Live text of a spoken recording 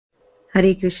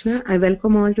Hare Krishna. I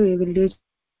welcome all to Everyday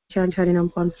Chant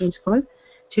Harinam conference call.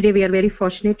 Today we are very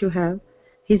fortunate to have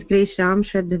His Grace Ram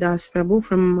Shraddhadas Prabhu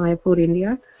from Mayapur,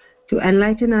 India, to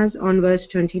enlighten us on verse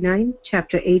 29,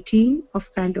 chapter 18 of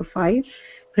Canto 5.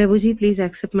 Prabhuji, please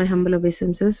accept my humble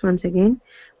obeisances once again.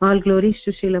 All glories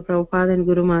to Srila Prabhupada and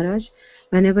Guru Maharaj.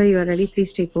 Whenever you are ready,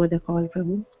 please take over the call,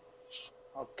 Prabhu.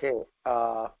 Okay.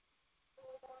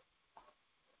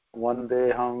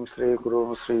 Vandeham Sri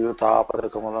Guru Sri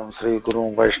Yutapadakamlam Sri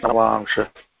Guru Vaishnavamsh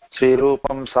Sri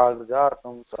Rupam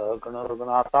Sagrajatam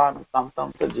Saganaruganatam Tam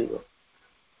Tam Tajiva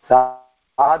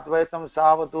Sadvaitam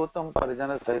Savadutam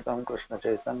Parijana Saitam Krishna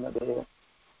Chaitanya Deva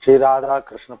Sri Radha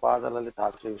Krishna Pada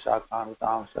Lalita Sri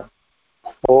Vishakamitamsha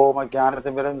Om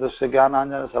Jnanatimirandasya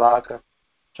Jnananjana Salaka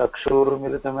Chakshur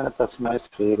Militamena Tasmai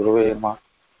Sri Guruve Namaha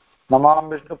नमाम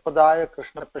विष्णुपदाय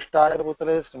कृष्णपृष्ठाय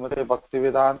भूतले श्रीमते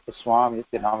भक्तिवेदांत स्वामी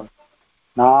इति नाम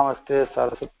नामस्ते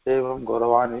सरस्वत्येवं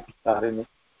गौरवाणी तारिणी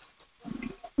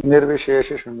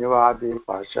निर्विशेष शून्यवादी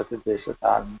पाश्चात्य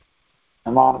देशतारिणी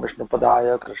नमाम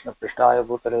विष्णुपदाय कृष्णपृष्ठाय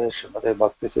भूतले श्रीमते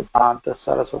भक्तिसिद्धांत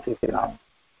सरस्वती इति नाम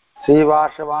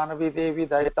श्रीवासवानवी देवी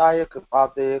दयिताय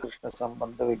कृपाब्दे कृष्ण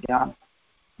संबंध विज्ञान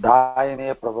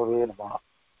दायिने प्रभवे नमः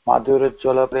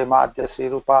माधुर्योज्ज्वल प्रेमाद्य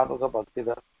श्रीरूपानुग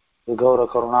भक्तिधर गौर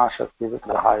करुणा शक्ति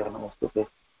विग्रहाय नमस्ते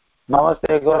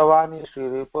नमस्ते गौरवाणी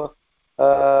श्रीरूप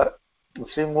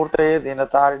श्रीमूर्तये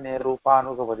दीनतारिणे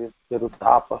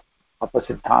रूपानुगवरुद्धाप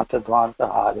अपसिद्धांत ध्वांत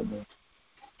हारिणे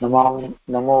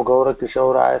नमो गौर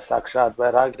किशोराय साक्षात्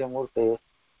वैराग्य मूर्ते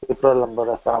विप्रलंब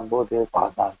रसाम्बोधे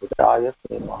पादाय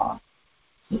नमः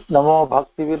नमो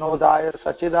भक्ति विनोदाय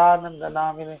सच्चिदानंद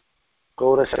नामिने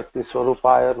गौर शक्ति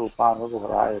स्वरूपाय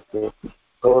रूपानुगराय ते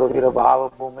गौरवीर भाव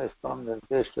भूमि स्तम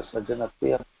निर्देश सज्जन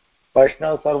प्रिय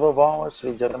वैष्णव सर्वभौम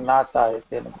श्री जगन्नाथाय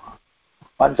ते नमः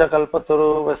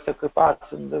पंचकल्पतरुवस्य कृपा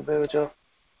सिन्धुभ्यो च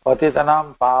पतितनां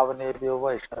पावनेभ्यो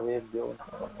वैष्णवेभ्यो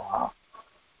नमो नमः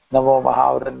नमो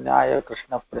महावरण्याय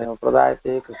कृष्ण प्रेम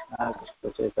प्रदायते कृष्णाय कृष्ण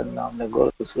चैतन्याय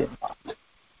गौरतुसे नमः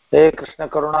हे कृष्ण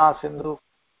करुणा सिंधु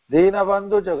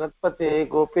दीनबंधु जगतपते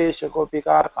गोपेश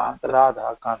गोपिका कांत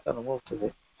राधा कांत नमोस्तुते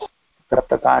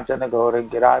तप्त कांचन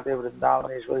गौरंगिराधे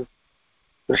वृंदावनेश्वरी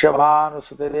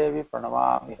वृषभानुसुते देवी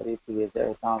प्रणमामि हरिप्रिये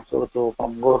जयतां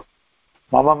सुरतोपंगो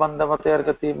मम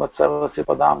मंदमतेर्गति मत्सर्वस्य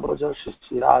पदाम्बुज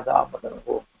श्रीराधा मदन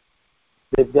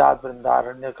दिव्यात्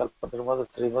वृंदारण्य कल्पद्रुमद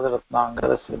श्रीमद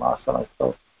रत्नांगर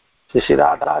श्रीमासनस्थौ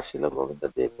श्रीराधा शील गोविंद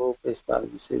देवो प्रेस्तार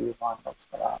विसेविमान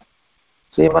नमस्कारामि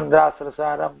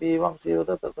श्रीमन्द्रासरसारं बीवं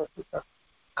श्रीयुत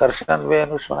कर्षण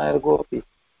वेणुष्वनैर्गोपी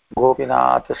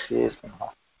गोपीनाथ श्रीस्मः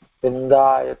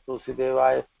वृंदाय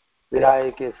तुलसीदेवाय विराय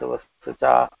केशवस्य च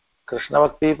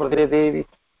कृष्णभक्ति प्रदे देवी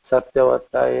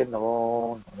सत्यवत्ताय नमो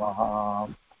नमः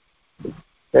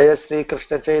जय श्री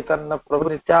कृष्ण चैतन्य प्रभु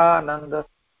नित्यानंद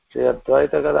श्री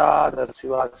अद्वैत गदाधर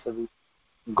शिवासदि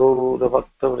गौर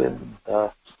भक्त वृंद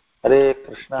हरे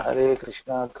कृष्ण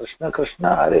कृष्ण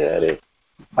कृष्ण हरे हरे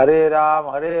हरे राम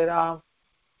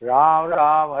राम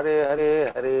राम हरे हरे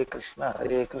हरे कृष्ण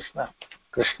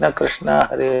कृष्ण कृष्ण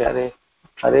हरे हरे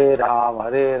हरे राम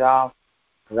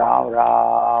राम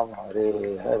राम हरे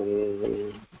हरे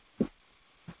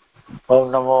ओम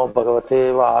नमो भगवते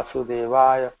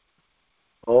वासुदेवाय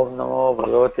ओम नमो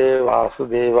भगवते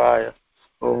वासुदेवाय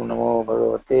ओम नमो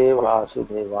भगवते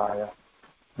वासुदेवाय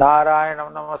नारायणं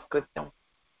नमस्कृत्यं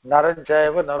नरं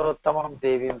चैव नरोत्तमं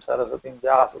देवीं सरस्वतीं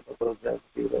व्यासं ततो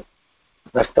जयति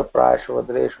नष्टप्रायेषु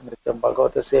वज्रेषु नित्यं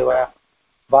भगवते सेवया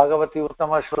भागवती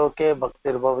उत्तम श्लोके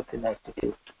भक्तिर्भवति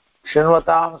नैष्टिकी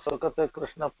शृण्वतां सुकृते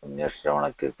कृष्ण पुण्यश्रवण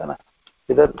कीर्तन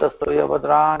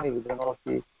विदत्तस्तुयभद्राणि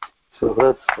विधनोति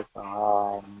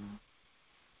सुहृत्सुताम्.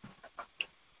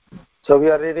 So we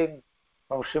are reading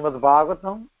from Srimad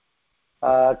Bhagavatam,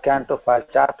 Canto 5,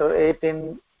 Chapter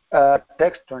 18,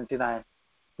 Text 29.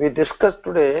 We discussed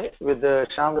today with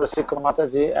Shyam Rasika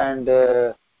Mataji and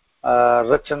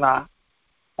Rachana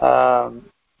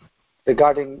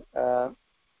regarding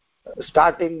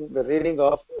starting the reading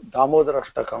of Damodar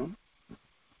Ashtakam.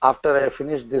 After I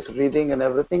finish this reading and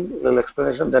everything, little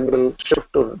explanation, then we'll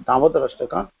shift to Damodar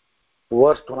Ashtakam,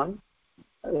 verse 1.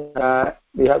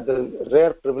 We have the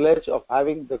rare privilege of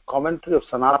having the commentary of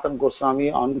Sanatana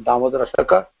Goswami on Damodar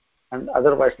Ashtaka and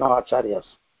other Vaishnava Acharyas.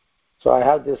 So I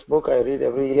have this book I read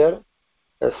every year.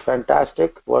 It's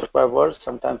fantastic, word by word,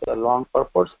 sometimes a long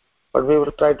purpose, but we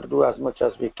will try to do as much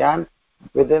as we can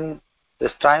within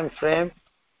this time frame,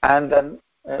 and then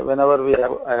whenever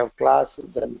I have class,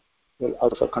 then we'll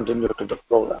also continue to the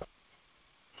program.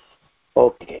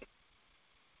 Okay.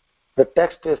 The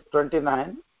text is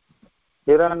 29.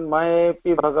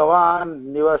 हिरण्मयेऽपि भगवान्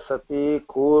निवसति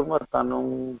कूर्मतनुं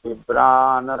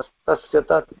बिभ्राणस्तस्य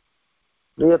तत्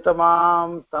प्रियतमां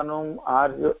तनुम्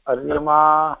आर्यमा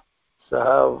सह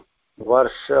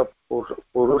वर्ष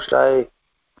पुरुषै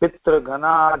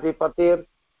पितृगणाधिपतिर्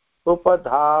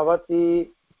उपधावति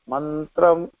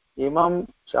मन्त्रम् imam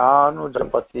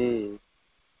chanujapati.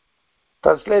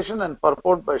 Translation and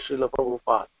purport by Srila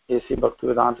Prabhupada, A.C.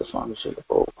 Bhaktivedanta Swami Srila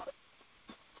Prabhupada.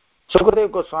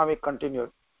 Sukadeva Goswami continued.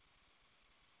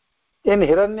 In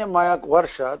Hiranyamaya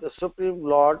Varsha, the Supreme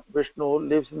Lord Vishnu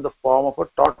lives in the form of a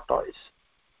tortoise,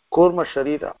 Kurma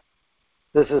Sharira.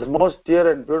 This is most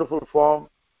dear and beautiful form.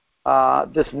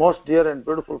 This most dear and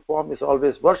beautiful form is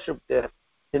always worshipped there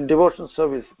in devotional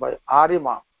service by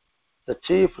Arima, the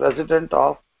chief resident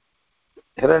of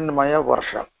Hiranyamaya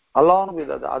Varsha, along with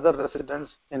the other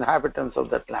residents, inhabitants of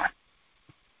that land.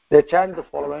 They chant the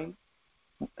following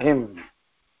hymn,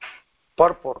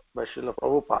 purport by Srila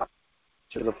Prabhupada.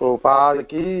 Srila Prabhupada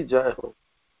ki jai ho.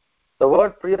 The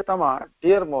word Priyatama,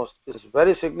 dearmost, is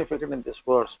very significant in this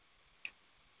verse.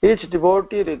 Each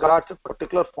devotee regards a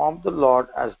particular form of the Lord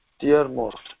as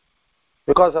dearmost.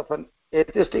 Because of an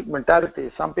atheistic mentality,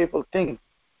 some people think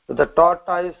that the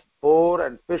tortoise, boar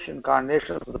and fish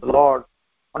incarnations of the Lord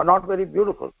are not very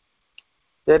beautiful.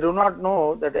 They do not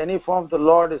know that any form of the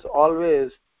Lord is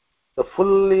always the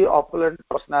fully opulent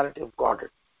personality of Godhead.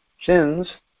 Since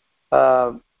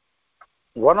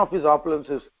one of his opulence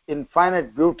is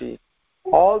infinite beauty,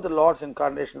 all the Lord's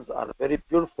incarnations are very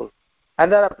beautiful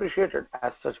and are appreciated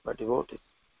as such by devotees.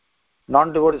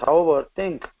 Non-devotees, however,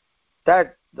 think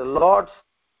that the Lord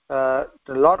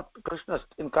Krishna's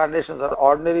incarnations are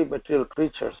ordinary material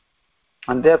creatures,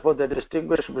 and therefore they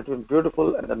distinguish between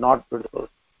beautiful and the not beautiful.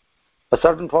 A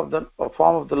certain form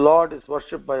of the Lord is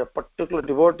worshipped by a particular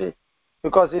devotee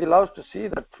because he loves to see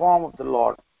that form of the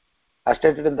Lord. As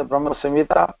stated in the Brahma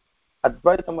Samhita,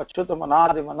 Advaitam Achyutam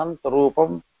Anadim Ananta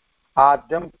Rupam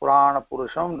Adyam Purana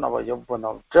Purusham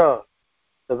Navayavvanam Cha.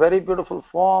 The very beautiful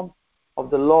form of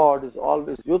the Lord is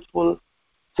always youthful.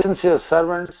 Sincere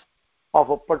servants of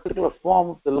a particular form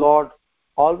of the Lord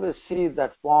always see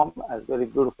that form as very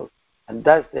beautiful, and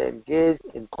thus they engage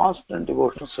in constant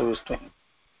devotional service to him.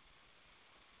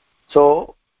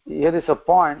 So here is a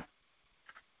point.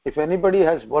 If anybody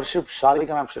has worshipped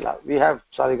Shaligram Shila, we have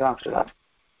Shaligram Shila,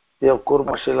 we have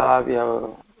Kurma Shila, we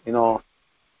have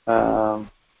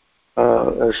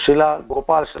Shila,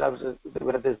 Gopal Shila,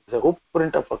 where there is a hoof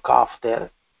print of a calf there,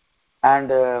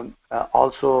 and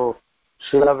also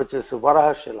Shila, which is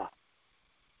Varaha Shila.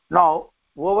 Now,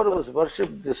 whoever has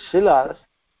worshipped these Shilas,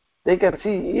 they can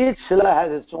see each Shila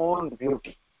has its own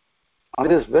beauty, and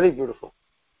it is very beautiful.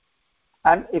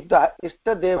 And if the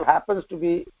Ishtadev happens to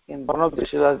be in one of the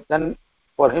Shilas, then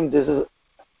for him this is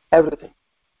everything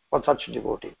for such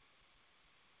devotee.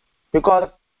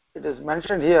 Because it is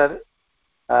mentioned here,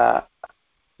 the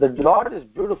Lord is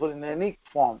beautiful in any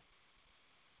form.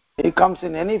 He comes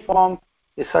in any form,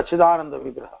 is Sachidananda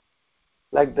Vigraha.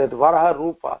 Like that Varaha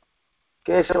Rupa,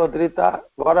 Keshavadrita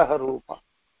Varaha Rupa.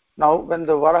 Now when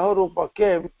the Varaha Rupa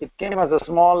came, it came as a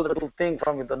small little thing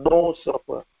from the nose of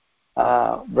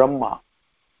Brahma.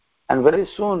 And very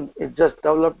soon it just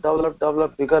developed,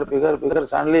 bigger,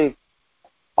 suddenly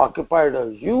occupied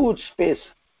a huge space.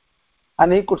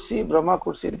 And he could see, Brahma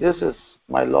could see, this is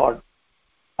my Lord,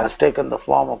 has taken the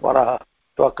form of Varaha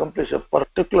to accomplish a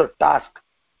particular task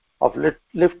of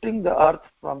lifting the earth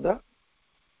from the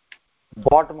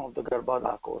bottom of the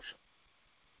Garbhodah Kosha.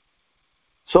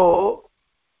 So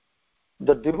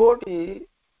the devotee,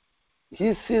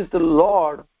 he sees the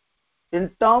Lord in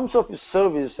terms of his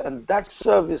service, and that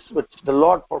service which the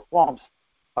Lord performs,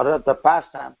 or the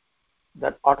pastime,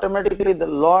 that automatically the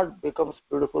Lord becomes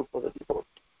beautiful for the devotee.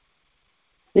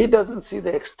 He doesn't see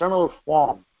the external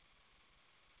form,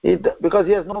 because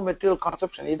he has no material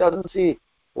conception. He doesn't see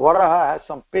Varaha has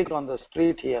some pig on the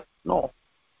street here. No.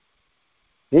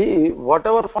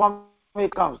 Whatever form he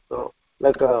comes, though,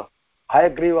 like a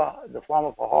Hayagriva, the form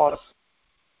of a horse,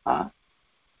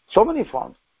 so many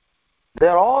forms. They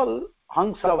are all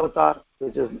Hansa Avatar,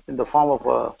 which is in the form of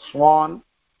a swan.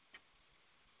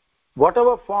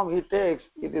 Whatever form he takes,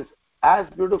 it is as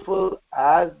beautiful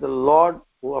as the Lord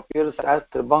who appears as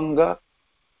Tribhanga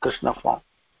Krishna form.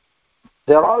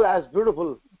 They are all as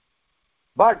beautiful,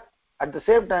 but at the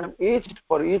same time,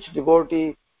 for each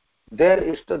devotee, their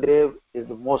Ishtadev is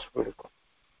the most beautiful.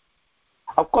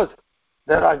 Of course,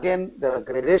 there are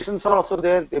gradations also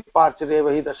there.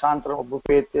 Deparchirevahi Dashantrama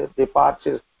Bhupetya,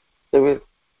 Deparchir.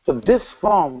 So this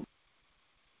form,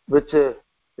 which it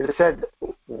is said,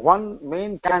 one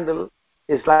main candle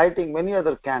is lighting many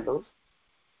other candles,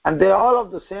 and they are all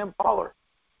of the same power.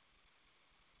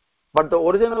 But the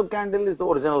original candle is the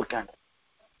original candle.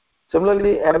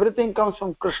 Similarly, everything comes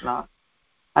from Krishna,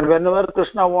 And whenever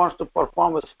Krishna wants to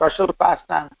perform a special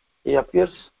pastime, he appears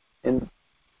in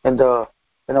a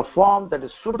form that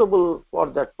is suitable for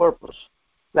that purpose,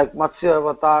 like Matsya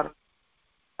Avatar.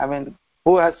 I mean,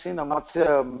 who has seen a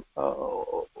Matsya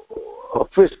a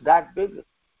fish that big?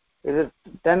 Is it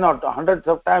 10 or hundreds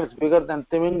of times bigger than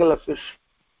Timingala fish,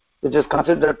 which is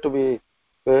considered to be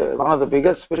one of the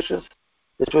biggest fishes,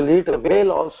 which will eat a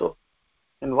whale also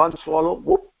in one swallow?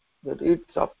 Whoop, that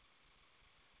eats up.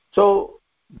 So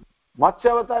Matsya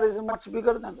Avatar is much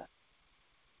bigger than that.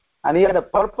 And he had a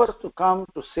purpose to come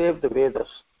to save the Vedas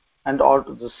and all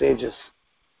to the sages.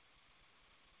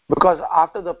 Because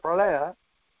after the Pralaya,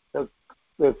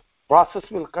 the process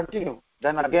will continue.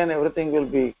 Then again everything will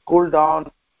be cooled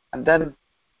down, and then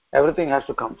everything has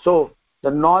to come. So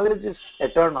the knowledge is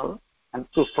eternal, and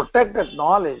to protect that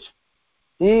knowledge,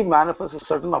 he manifests a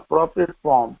certain appropriate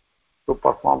form to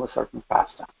perform a certain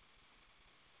pastime.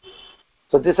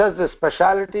 So this is the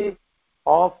speciality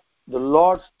of the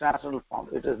Lord's transcendental form.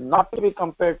 It is not to be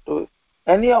compared to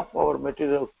any of our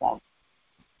material forms,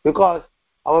 because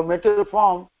our material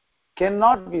form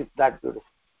cannot be that beautiful.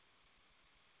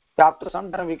 After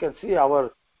some time we can see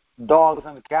our dogs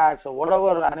and cats or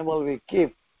whatever animal we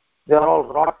keep, they are all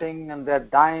rotting and they are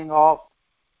dying off.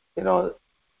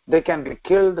 They can be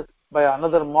killed by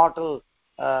another mortal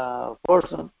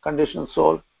person, conditioned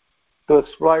soul, to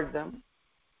exploit them.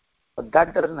 But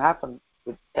that doesn't happen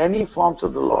with any forms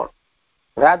of the Lord.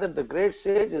 Rather, the great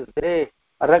sages, they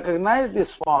recognize these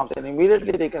forms, and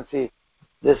immediately they can see,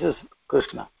 this is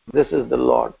Krishna, this is the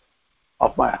Lord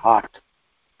of my heart,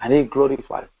 and he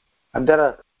glorifies. And there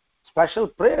are special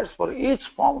prayers for each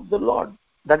form of the Lord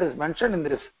that is mentioned in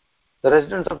this. The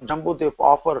residents of Jambudvip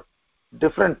offer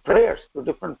different prayers to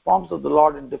different forms of the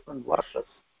Lord in different verses.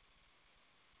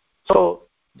 So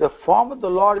the form of the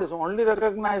Lord is only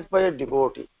recognized by a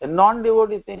devotee. A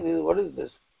non-devotee thinks, what is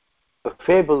this?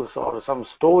 Fables or some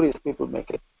stories people make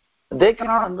it. They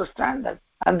cannot understand that,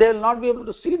 and they will not be able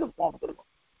to see the form of the Lord.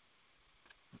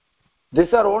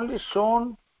 These are only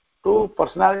shown to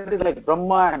personalities like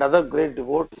Brahma and other great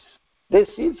devotees. They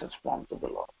see such forms of the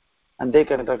Lord, and they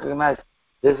can recognize,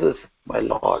 this is my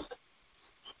Lord.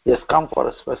 He has come for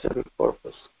a specific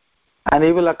purpose, and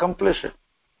he will accomplish it.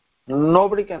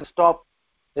 Nobody can stop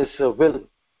his will.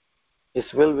 His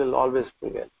will always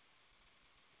prevail.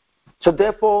 So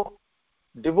therefore,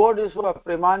 devotees who are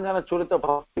Premanjana Churita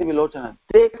Bhakti Vilochana,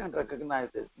 they can recognize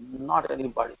this, not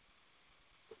anybody.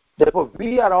 Therefore,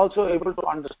 we are also able to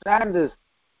understand this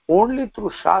only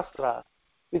through Shastra,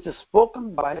 which is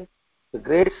spoken by the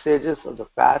great sages of the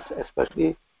past,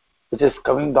 especially which is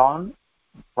coming down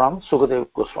from Sukadeva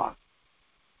Goswami.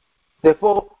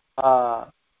 Therefore,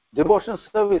 devotional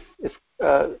service is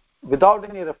without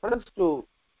any reference to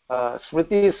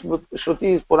Smritis,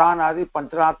 Shrutis, Purana, Adi,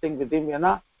 Pancharating,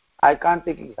 Vidimyana,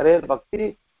 Aikantiki, Hare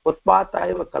Bhakti,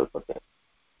 Utpataiva Kalpate.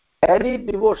 Any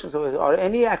devotional service or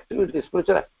any activity,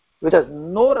 spiritual, which has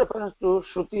no reference to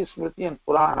Shruti, Smriti and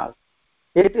Puranas,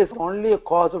 it is only a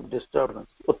cause of disturbance,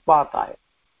 Utpataya.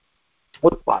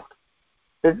 Utpat.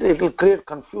 It will create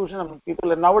confusion among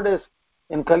people. And nowadays,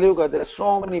 in Kali Yuga, there are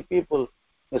so many people,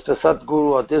 Mr.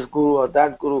 Sadguru or this guru or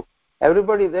that guru.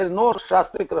 Everybody, there is no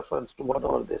Shastric reference to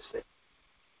whatever they say.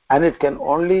 And it can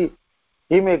only,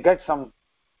 he may get some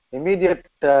immediate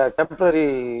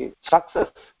temporary success,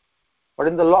 but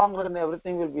in the long run,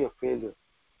 everything will be a failure.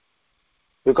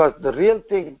 Because the real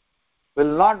thing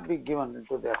will not be given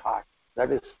into their heart.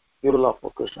 That is pure love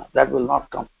for Krishna. That will not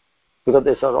come. Because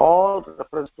these are all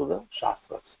reference to the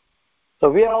Shastras. So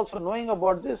we are also knowing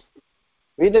about this.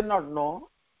 We did not know,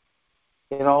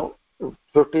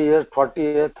 50 years, 40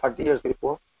 years, 30 years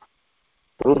before.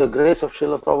 Through the grace of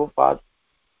Srila Prabhupada,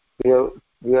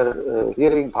 we are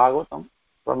hearing Bhagavatam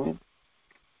from him.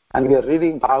 And we are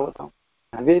reading Bhagavatam.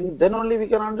 And then only we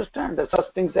can understand that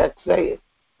such things as say,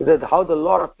 that how the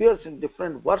Lord appears in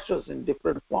different verses, in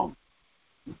different forms.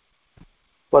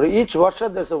 For each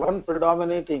varsha, there's a one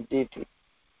predominating deity.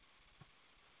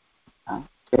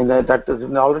 That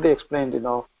is already explained,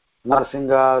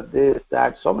 Narasingha, this,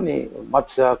 that, so many,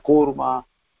 Matsya, Kurma,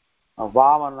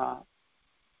 Vamana.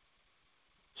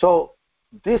 So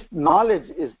this knowledge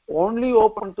is only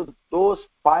open to those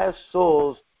pious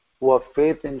souls who have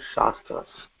faith in Shastras,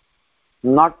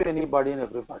 not to anybody and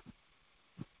everybody.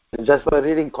 Just by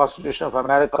reading Constitution of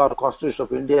America or Constitution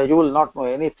of India, you will not know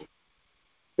anything.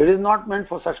 It is not meant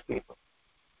for such people.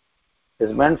 It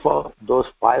is meant for those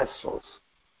pious souls.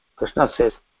 Krishna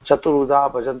says,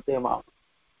 Chaturuda bhajante mam.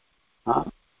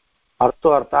 Artho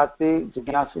artati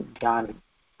jignasu jnani.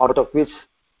 Out of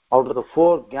the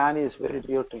four, Jnani is very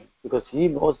dear to him, because he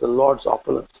knows the Lord's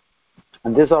opulence.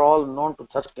 And these are all known to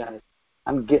such Jnanis.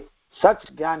 And such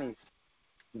Gyanis,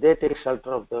 they take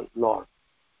shelter of the Lord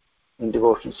in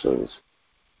devotional service.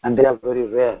 And they are very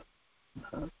rare.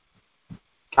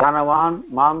 Jnanavan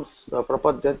mams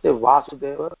prapadyate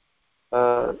Vasudeva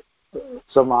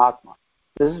Samahatma.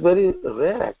 This is very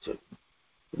rare actually.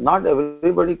 Not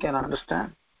everybody can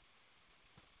understand.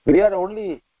 We are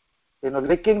only,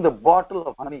 licking the bottle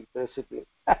of honey, basically.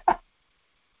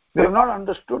 We have not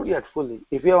understood yet fully.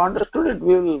 If we have understood it,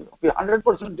 we will be 100%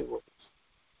 devotees.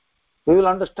 We will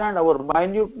understand our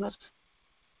minuteness,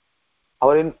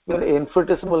 our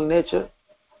infinitesimal nature,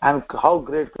 and how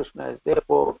great Krishna is.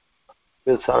 Therefore,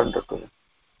 we will surrender to him.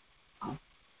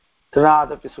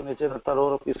 Trinadapi sunichena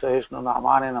tarorapi sahishna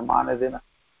amanena manedena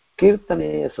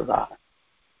kirtaneya sada.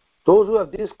 Those who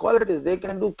have these qualities, they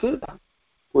can do kirtan.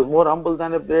 Who is more humble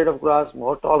than a blade of grass,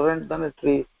 more tolerant than a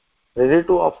tree, ready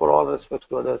to offer all respects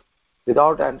to others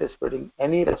without anticipating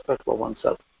any respect for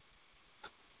oneself.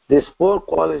 These four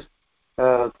qualities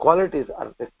are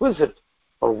requisite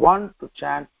for one to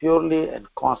chant purely and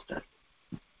constantly.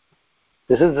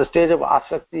 This is the stage of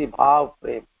asakti, bhav,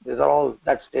 prem. These are all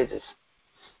that stages.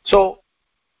 So,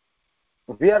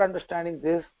 we are understanding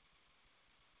this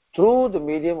through the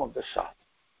medium of the Shastra,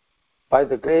 by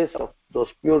the grace of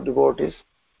those pure devotees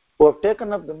who have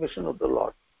taken up the mission of the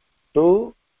Lord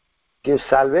to give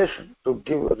salvation, to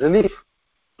give relief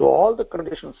to all the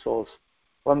conditioned souls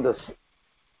from this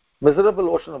miserable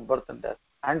ocean of birth and death,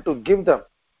 and to give them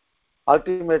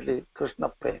ultimately Krishna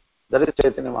Prem. That is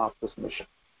Chaitanya Mahaprabhu's mission.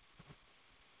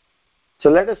 So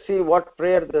let us see what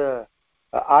prayer the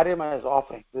Aryama is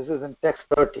offering. This is in text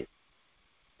 30.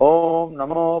 Om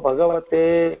Namo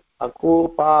Bhagavate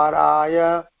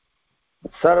Akuparaya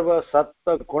Sarva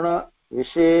Satta Guna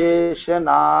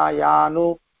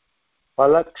Visheshanayanu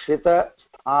Palakshita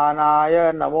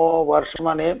Sthanaya Namo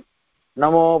Varshmane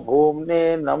Namo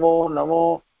Bhumne Namo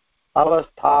Namo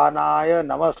Avasthanaya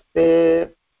Namaste.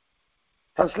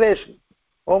 Translation.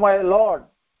 O my Lord,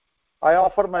 I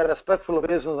offer my respectful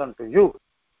obeisance unto you,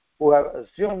 who have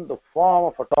assumed the form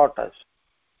of a tortoise.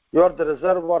 You are the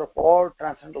reservoir of all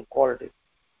transcendental qualities,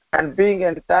 and being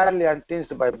entirely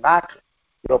untinged by matter,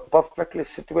 you are perfectly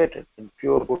situated in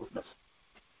pure goodness.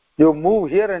 You move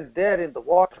here and there in the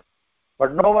water,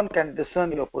 but no one can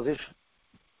discern your position.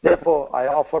 Therefore, I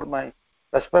offer my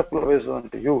respectful obeisance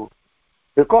unto you.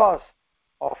 Because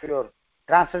of your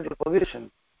transcendental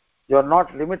position, you are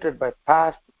not limited by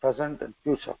past, present, and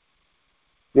future.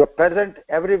 You are present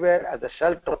everywhere as the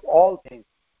shelter of all things,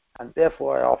 and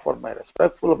therefore I offer my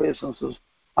respectful obeisances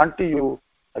unto you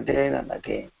again and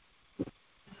again.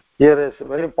 Here is a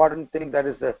very important thing, that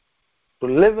is to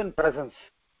live in presence,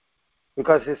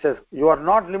 because he says you are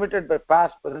not limited by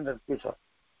past, present, and future.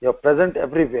 You are present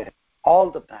everywhere,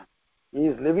 all the time. He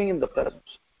is living in the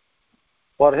presence.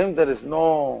 For him there is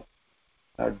no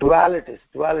dualities.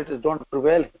 Dualities don't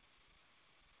prevail.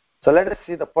 So let us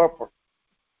see the purport.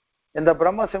 In the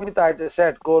Brahma Samhita it is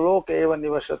said, Goloka eva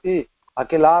nivashati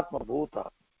akilatma bhuta.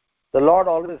 The Lord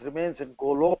always remains in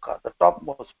Goloka, the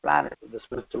topmost planet in the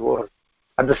spiritual world.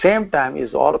 At the same time, he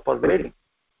is all pervading.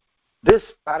 This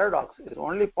paradox is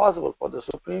only possible for the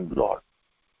Supreme Lord,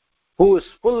 who is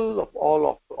full of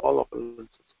all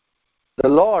opulences. The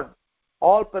Lord,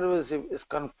 all pervasive, is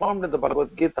confirmed in the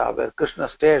Bhagavad Gita, where Krishna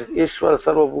states, Ishvara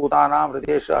sarva bhutanam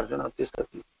hridesha arjuna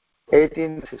tistati.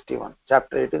 1861,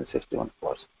 chapter 1861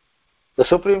 verse. The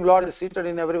Supreme Lord is seated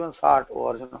in everyone's heart, O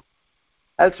Arjuna.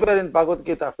 Elsewhere in Bhagavad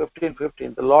Gita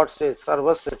 15:15, the Lord says,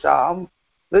 Sarvasya chaham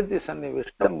riddhi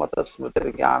sannivishtam matas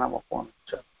smritir jnanam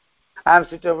aponcha. I am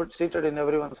seated in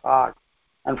everyone's heart,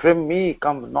 and from me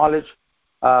comes knowledge,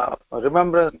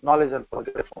 remembrance, knowledge, and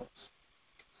forgetfulness.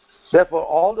 Therefore,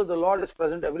 although the Lord is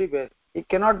present everywhere, he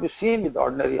cannot be seen with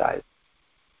ordinary eyes.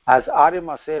 As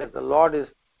Aryama says, the Lord is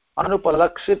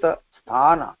anupalakshita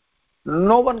sthana.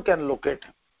 No one can locate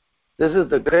him. This is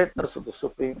the greatness of the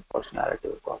Supreme Personality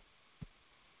of God.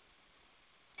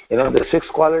 The 6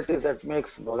 qualities that makes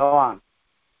Bhagavan,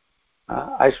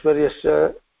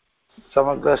 Aishwaryascha,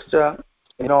 Samagrascha,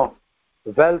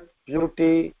 wealth,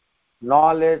 beauty,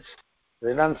 knowledge,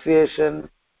 renunciation.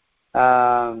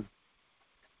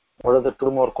 What are the 2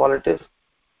 more qualities?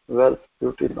 Wealth,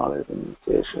 beauty, knowledge,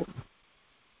 renunciation.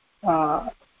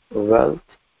 Wealth,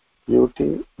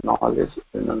 beauty, knowledge,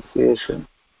 renunciation.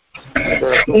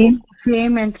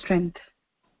 Fame and strength.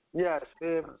 Yes,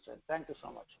 fame and strength. Thank you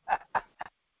so much.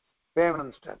 Fame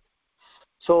and strength.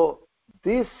 So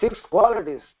these 6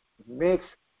 qualities makes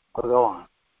Bhagavan.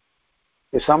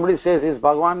 If somebody says he's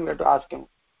Bhagavan, we have to ask him,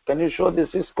 can you show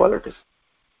these 6 qualities?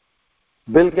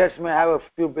 Bill Gates may have a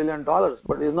few $1 billion,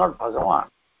 but he's not Bhagavan.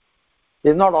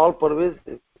 He's not all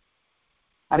pervasive.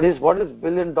 And what is $1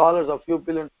 billion or few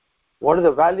billion? What is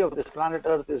the value of this planet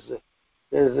Earth?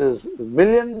 Is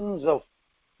millions of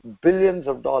billions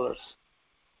of dollars.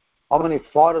 How many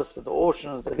forests, the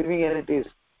oceans, the living entities?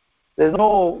 There's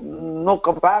no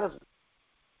comparison.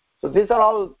 So these are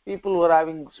all people who are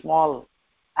having small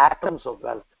atoms of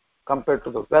wealth compared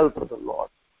to the wealth of the Lord.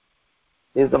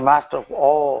 He is the master of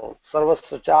all.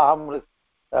 Sarvasya Chaham.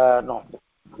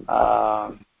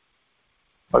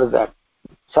 What is that?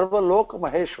 Sarva Loka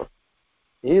Maheshwar.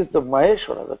 He is the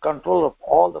Maheshwara, the controller of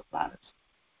all the planets.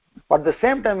 But at the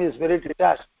same time, he is very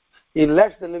detached. He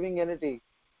lets the living entity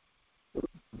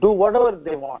do whatever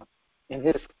they want in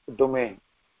his domain.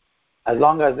 As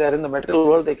long as they are in the material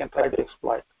world, they can try to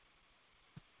exploit.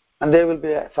 And they will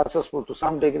be successful to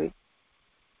some degree.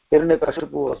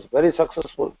 Hiranyakashipu was very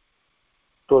successful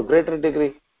to a greater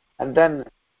degree. And then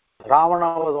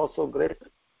Ravana was also great.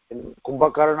 In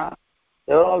Kumbhakarna,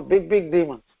 they were all big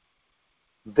demons.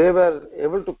 They were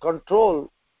able to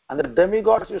control, and the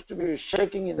demigods used to be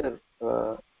shaking in their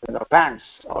pants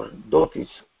or dhotis.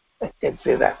 I can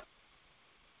say that.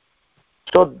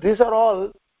 So these are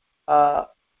all,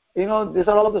 these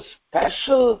are all the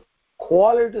special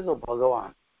qualities of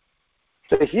Bhagavan.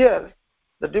 So here,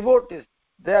 the devotees,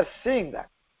 they are seeing that.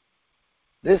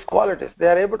 These qualities, they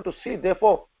are able to see.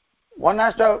 Therefore, one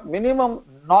has to have minimum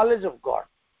knowledge of God.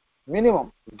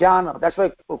 Minimum. Jnana. That's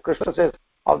why Krishna says,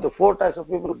 of the 4 types of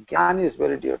people, Jnani is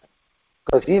very dear to him.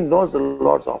 Because he knows the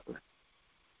Lord's opulence.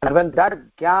 And when that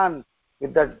Jnana,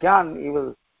 with that Jnana, he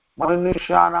will,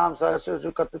 Manusyanam Saraswati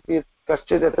Katati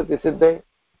Kaschidetati Siddhe.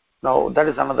 No, that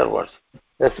is another verse.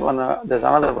 There's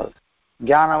another verse.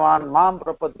 Jnanavan Mam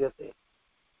Prapadyate.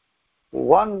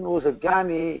 One who is a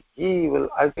Jnani, he will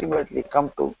ultimately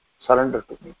come to surrender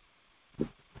to me.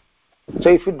 So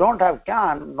if you don't have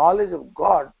Jnana, knowledge of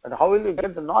God, then how will you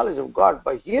get the knowledge of God?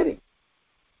 By hearing.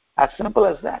 As simple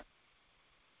as that.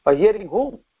 By hearing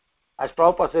whom? As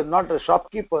Prabhupada said, not a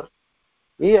shopkeeper.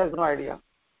 He has no idea.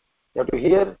 You have to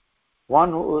hear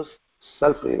one who is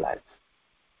self-realized.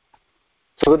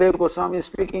 Sukadeva Goswami is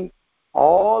speaking.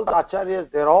 All the acharyas,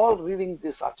 they're all reading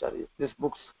these acharyas, these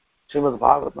books, Srimad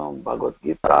Bhagavatam, Bhagavad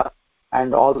Gita,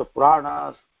 and all the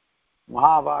Puranas,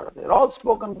 Mahabharata. They're all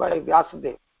spoken by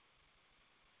Vyasadeva.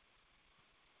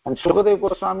 And Sukadeva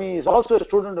Goswami is also a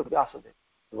student of Vyasadeva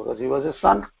because he was his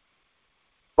son.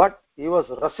 But he was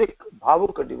Rasik,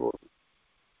 Bhavuka devotee.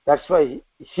 That's why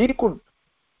he could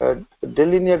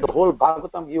delineate the whole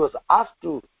Bhagavatam. He was asked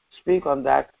to speak on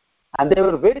that, and they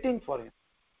were waiting for him.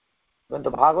 When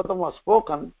the Bhagavatam was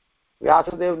spoken,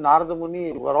 Vyasadeva, Narada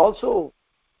Muni were also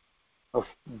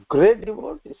great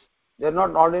devotees. They are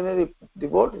not ordinary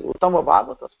devotees. Uttama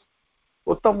Bhagavatas.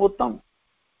 Uttam.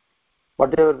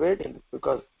 But they were waiting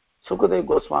because Sukadeva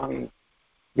Goswami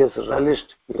is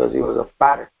relished because he was a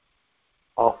parrot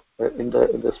in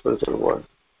the spiritual world.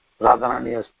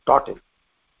 Radharani has taught him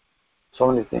so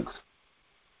many things.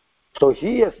 So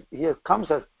he has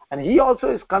comes as, and he also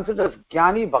is considered as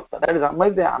Jnani Bhakta. That is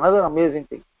another amazing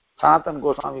thing. Sanatana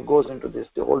Goswami goes into this,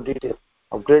 the whole detail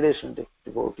of gradation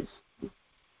devotees.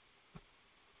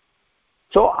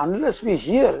 So unless we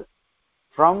hear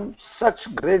from such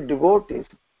great devotees,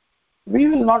 we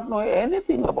will not know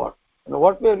anything about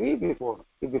what were we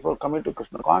before coming to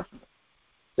Krishna consciousness.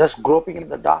 Just groping in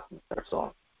the darkness, that's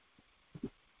all.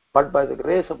 But by the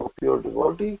grace of a pure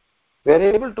devotee, we are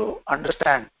able to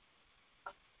understand.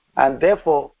 And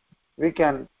therefore, we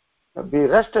can be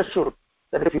rest assured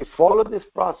that if we follow this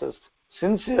process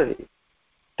sincerely,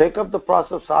 take up the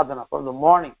process of sadhana from the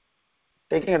morning,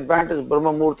 taking advantage of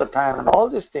Brahma Muhurta time and all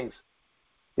these things,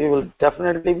 we will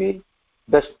definitely be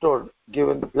bestowed,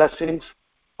 given the blessings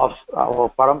of our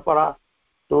parampara,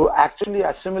 to actually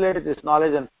assimilate this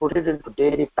knowledge and put it into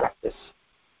daily practice.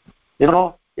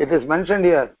 It is mentioned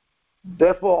here,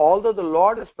 therefore, although the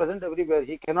Lord is present everywhere,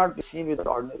 he cannot be seen with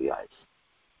ordinary eyes.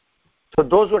 So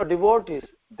those who are devotees,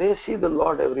 they see the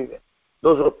Lord everywhere.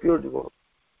 Those who are pure devotees.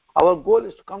 Our goal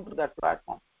is to come to that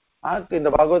platform. In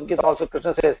the Bhagavad Gita also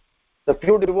Krishna says, the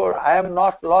pure devotee, I am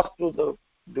not lost to the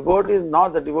devotees, nor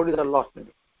the devotees are lost to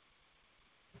me.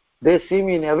 They see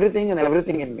me in everything and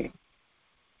everything in me.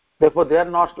 Therefore, they are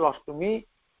not lost to me,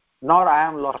 nor I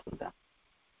am lost to them.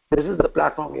 This is the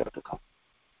platform we have to come.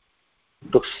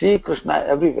 To see Krishna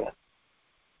everywhere.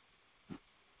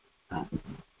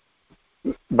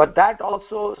 But that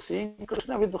also, seeing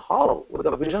Krishna with how? With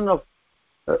a vision of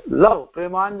love.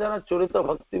 Premanjana Churita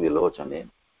Bhakti Vilochane.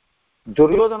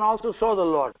 Duryodhana also saw the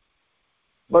Lord.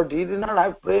 But he did not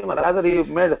have prema. Rather, he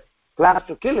made plans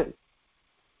to kill him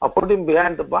or put him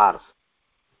behind the bars.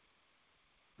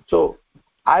 So,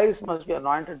 eyes must be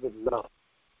anointed with love.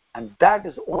 And that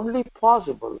is only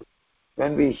possible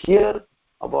when we hear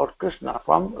about Krishna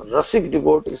from Rasik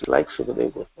devotees like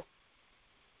Sukadeva Goswami.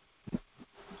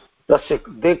 Rasik,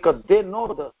 they know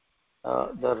the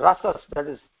rasas, that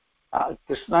is,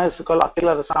 Krishna is called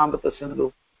Akila Rasamrita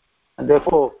Sindhu, and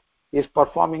therefore he is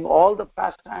performing all the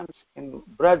pastimes in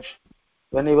Braj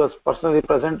when he was personally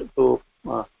present to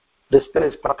display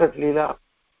his Prakat Leela.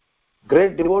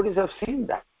 Great devotees have seen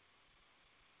that.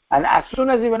 And as soon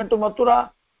as he went to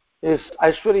Mathura, his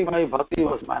Aishwarimai Bhakti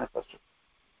was manifested.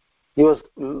 He was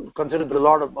considered the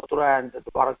Lord of Mathura and the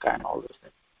Dwaraka and all those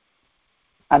things.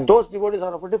 And those devotees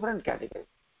are of a different category.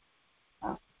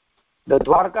 The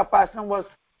Dwaraka pastime was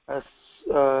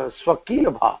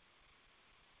Swakiya Bhav.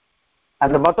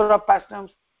 And the Mathura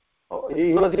pastimes,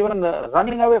 he was even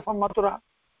running away from Mathura.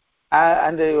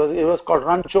 And it was called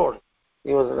Ranchod.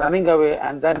 He was running away,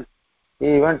 and then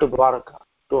he went to Dwaraka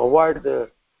to avoid the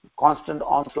constant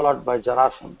onslaught by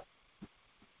Jarasandha.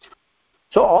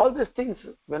 So all these things,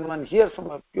 when one hears from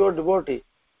a pure devotee,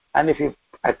 and if you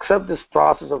accept this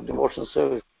process of devotional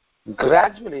service,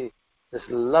 gradually this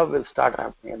love will start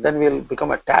happening, and then we'll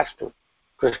become attached to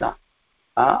Krishna.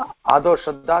 Ado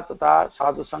Shraddha Tata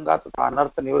Sadhu Sangha Tata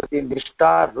Anartha Nivrati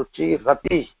Nishta Ruchi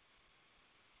Rati.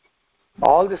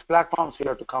 All these platforms we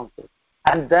have to come to.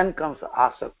 And then comes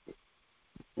Asakti.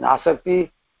 In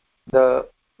Asakti, the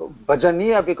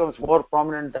Bhajaniya becomes more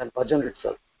prominent than Bhajan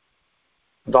itself.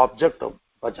 The object of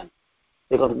Bhajan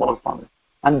becomes more prominent.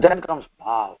 And then comes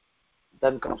Bhav.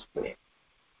 Then comes Prem.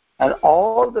 And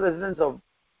all the residents of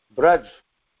Braj,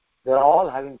 they are all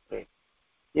having Prem.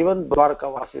 Even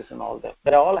Dwarkavasis and all that.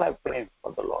 They all have Prem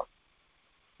for the Lord.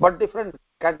 But different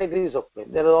categories of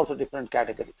Prem. There are also different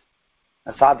categories.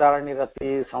 Sadharani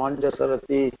Rati, Samanjasa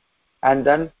Rati, and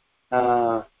then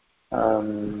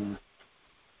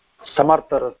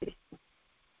Samartha Rati.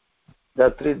 There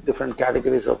are three different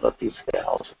categories of Ratis there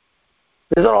also.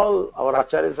 These are all, our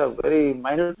Acharyas have very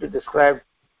minutely described.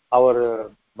 Our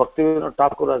Bhaktivinoda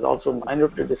Thakur has also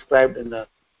minutely described in the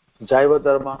Jaiva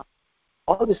Dharma.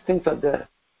 All these things are there.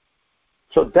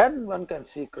 So then one can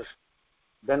see Krishna.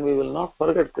 Then we will not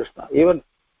forget Krishna. Even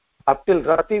up till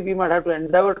Rati, we might have to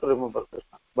endeavor to remember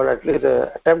Krishna, but at least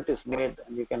the attempt is made,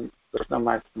 and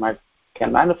Krishna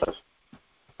can manifest.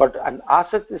 But at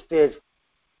Asakti stage,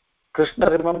 Krishna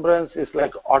remembrance is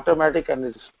like automatic and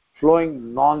is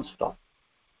flowing non-stop.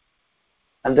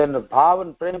 And then the Bhav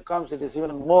and Prem comes, it is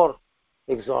even more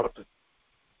exalted.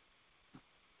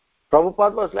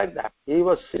 Prabhupada was like that. He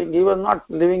was not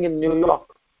living in New York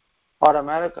or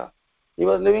America. He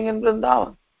was living in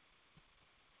Vrindavan.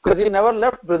 Because he never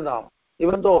left Vrindavan.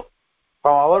 Even though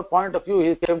from our point of view,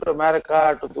 he came to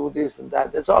America to do this and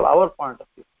that. That's all our point of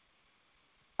view.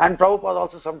 And Prabhupada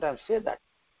also sometimes said that.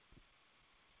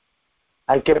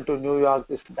 I came to New York,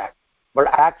 this and that. But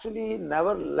actually, he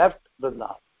never left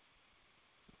Vrindavan.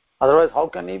 Otherwise, how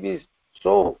can he be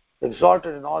so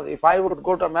exalted in all? If I would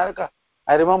go to America,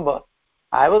 I remember,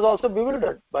 I was also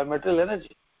bewildered by material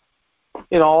energy.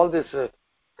 All this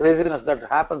craziness that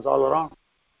happens all around.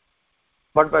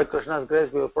 But by Krishna's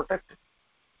grace, we were protected.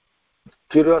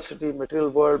 Curiosity, material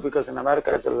world, because in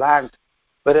America it's a land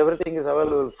where everything is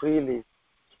available freely.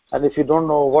 And if you don't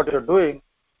know what you're doing,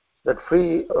 that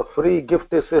free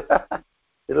gift is it's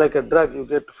like a drug. You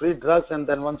get free drugs, and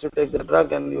then once you take the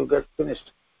drug and you get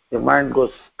finished, your mind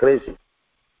goes crazy.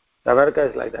 America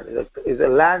is like that. It's a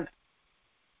land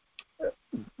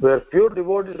where pure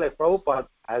devotees like Prabhupada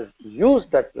has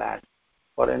used that land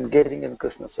for engaging in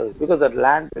Krishna service, because that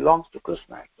land belongs to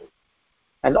Krishna actually.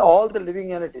 And all the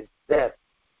living entities there,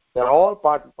 they're all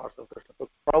part and parcel of Krishna. So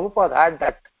Prabhupada had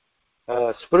that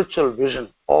spiritual vision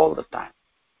all the time.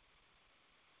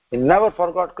 He never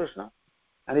forgot Krishna,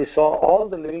 and he saw all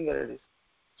the living entities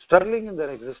struggling in their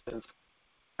existence,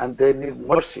 and they need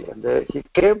mercy. And he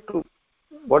came to,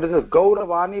 what is it?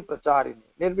 Gauravani Pracharini,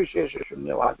 Nirvishesha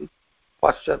Shunyavadi,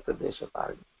 Paschata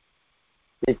Deshatari.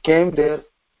 He came there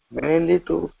mainly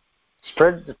to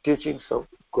spread the teachings of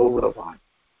Gauravani.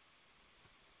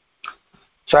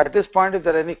 So at this point, if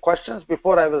there are any questions,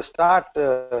 before I will start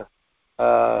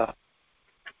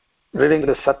reading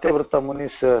the Satyavrata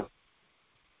Muni's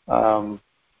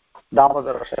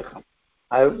Damodara Shakam,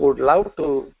 I would love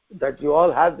to that you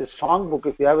all have this song book.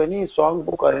 If you have any song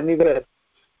book or anywhere,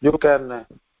 you can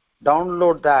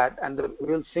download that, and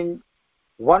we'll sing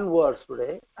one verse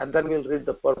today, and then we'll read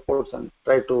the purports and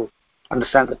try to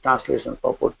understand the translation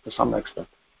purport to some extent.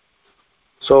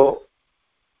 So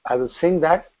I will sing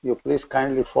that. You please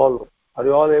kindly follow. Are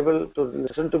you all able to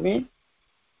listen to me?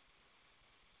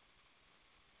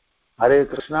 Hare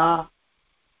Krishna.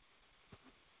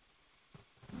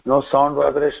 No sound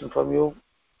vibration from you,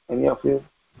 any of you?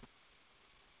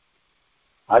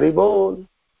 Haribol.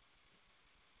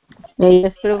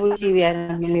 Yes, Prabhuji, we are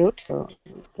on mute, so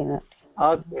we cannot.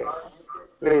 Okay,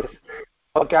 please.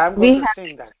 Okay, I'm We going to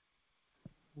sing that.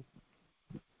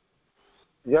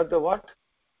 You have the what?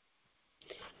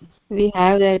 We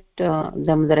have that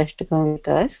Damodarashtakam with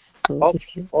us. So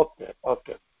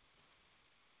Okay.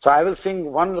 So I will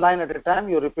sing one line at a time.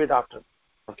 You repeat after.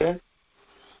 Okay.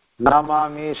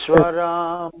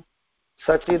 Namamishwaram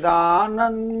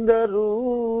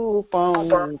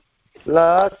Sachidanandarupam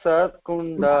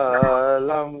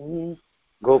Lasatkundalam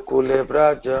Gokule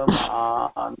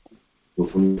Brajaman.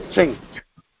 Sing.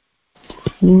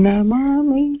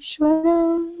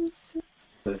 Namamishwaram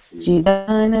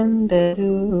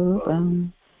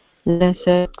Chidanandarupam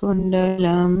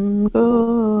Lasatkundalam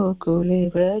Gokule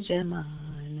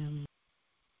Brajamanam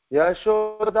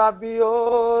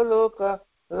Yashodabhyoloka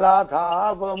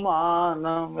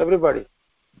Ladhavamanam. Everybody.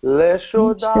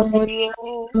 Leshodabhyo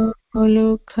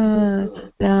Lokha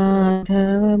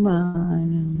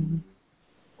Ladhavamanam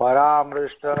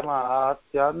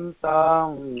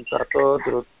Paramrishtamatyantam Tato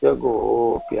Drutya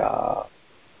Gopya.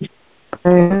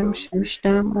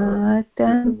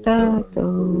 Shishtamatyantato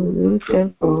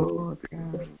Lutagopya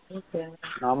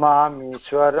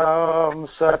Namamishwaram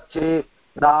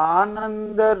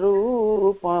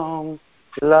Sachidanandarupam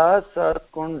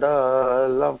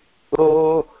Lasatkundalam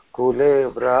Gokule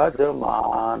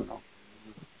Vrajamanam.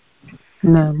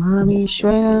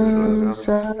 Namamishwaram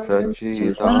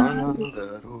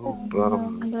Sachidanandarupam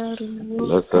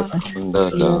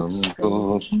Lasatkundalam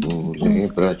Gokule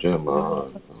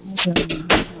Brajamanam.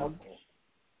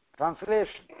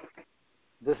 Translation.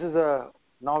 This is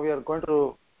now we are going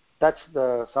to touch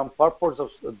some purports of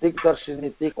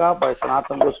Digdarshini Tika by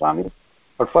Sanatana Goswami.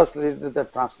 But first read the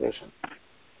translation.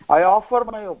 I offer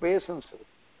my obeisance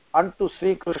unto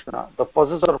Sri Krishna, the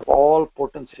possessor of all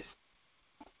potencies,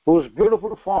 whose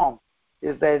beautiful form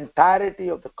is the entirety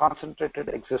of the concentrated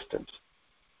existence,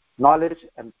 knowledge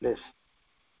and bliss.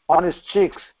 On his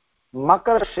cheeks,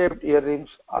 makara-shaped earrings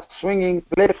are swinging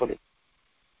playfully.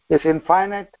 His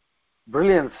infinite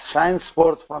brilliance shines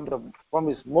forth from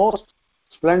his most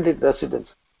splendid residence,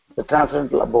 the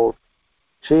transcendental abode,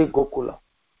 Sri Gokula.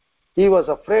 He was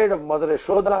afraid of Mother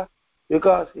Yashoda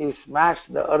because he smashed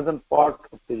the earthen pot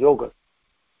of the yogurt.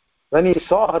 When he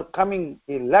saw her coming,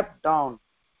 he leapt down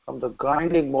from the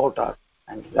grinding mortar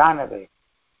and ran away.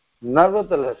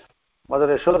 Nevertheless,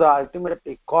 Mother Yashoda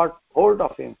ultimately caught hold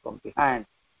of him from behind,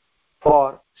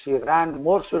 for she ran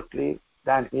more swiftly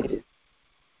than he did.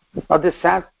 Now, there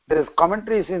is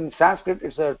commentaries in Sanskrit.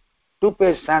 It's a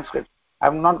 2-page Sanskrit.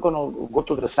 I'm not going to go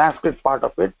to the Sanskrit part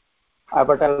of it,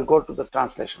 but I will go to the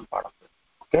translation part of it.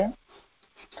 Okay.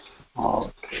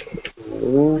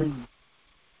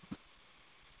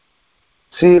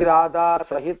 Sri Radha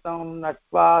Sahitam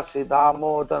Natva Sri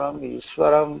Damodaram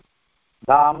Ishwaram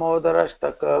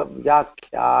Damodarashtaka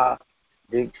Vyakhya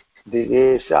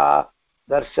Digesha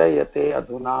Darshayate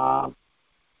Adhuna.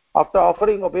 After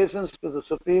offering obeisance to the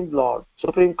Supreme Lord,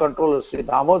 Supreme Controller Sri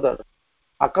Damodar,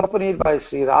 accompanied by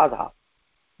Sri Radha,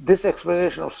 this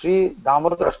explanation of Sri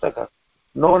Damodarashtaka,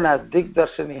 known as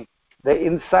Digdarshini, the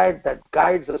insight that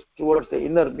guides us towards the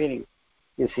inner meaning,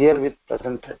 is herewith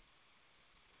presented.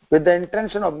 With the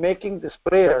intention of making this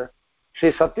prayer,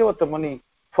 Sri Satyavata Muni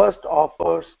first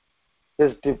offers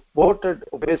his devoted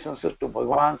obeisances to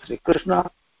Bhagavan Sri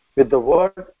Krishna with the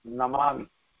word Namami.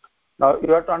 Now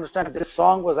you have to understand, this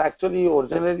song was actually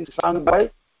originally sung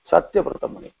by Satyavrata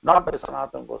Muni, not by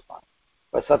Sanatana Goswami,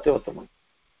 by Satyavata Muni,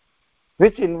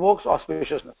 which invokes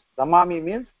auspiciousness. Namami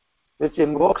means which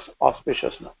invokes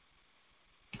auspiciousness.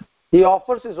 He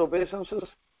offers his obeisances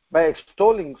by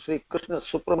extolling Sri Krishna's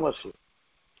supremacy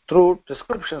through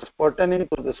descriptions pertaining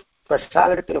to the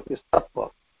speciality of his tattva,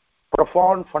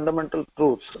 profound fundamental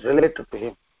truths related to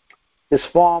him, his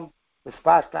form, his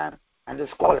pastime, and his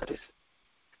qualities.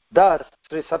 Thus,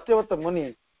 Sri Satyavata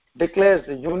Muni declares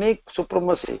the unique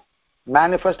supremacy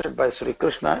manifested by Sri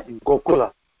Krishna in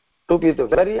Gokula to be the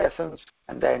very essence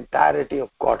and the entirety of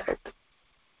Godhead.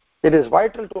 It is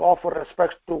vital to offer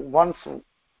respect to one's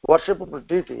worshipable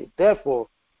deity, therefore,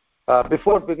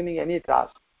 before beginning any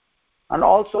task. And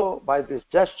also, by this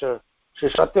gesture, Sri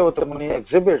Satyavata Muni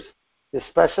exhibits the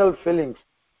special feelings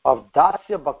of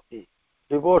Dasya Bhakti,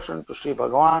 devotion to Sri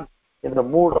Bhagavan in the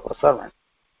mood of a servant.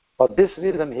 For this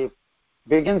reason, he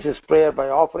begins his prayer by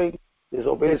offering his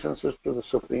obeisances to the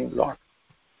Supreme Lord.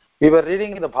 We were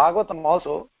reading in the Bhagavatam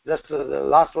also, just the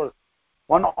last verse,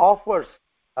 one offers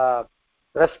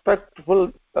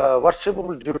respectful,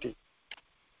 worshipable duty,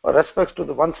 or respects to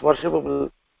the one's worshipable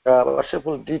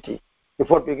deity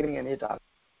before beginning any task.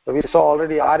 So we saw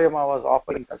already Aryama was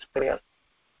offering such prayer.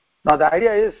 Now the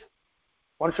idea is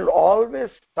one should always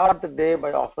start the day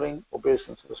by offering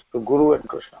obeisances to Guru and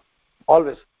Krishna.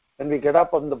 Always. When we get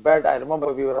up on the bed, I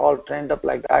remember we were all trained up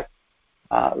like that.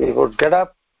 We would get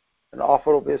up and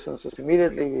offer obeisances.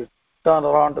 Immediately we turn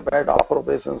around the bed, offer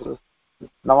obeisances.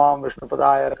 Namam Vishnu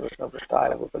Padaya Krishna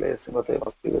Prishtaya Bhutale Simate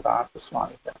Bhakti Vedanta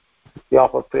Swami. We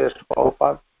offer prayers to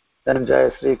Prabhupada, then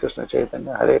Jaya Sri Krishna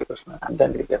Chaitanya, Hare Krishna, and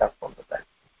then we get up from the bed.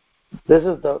 This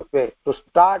is the way to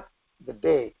start the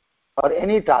day or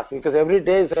any task, because every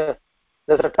day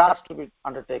there's a task to be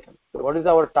undertaken. So what is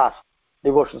our task?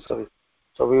 Devotion service.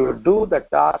 So we will do the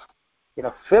task in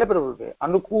a favorable way.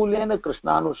 Anukulena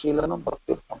Krishnanushilanam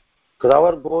Bhaktirtham. Because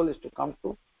our goal is to come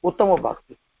to Uttama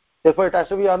Bhakti. Therefore it has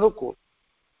to be Anukul.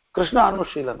 Krishna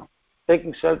Anushilanam.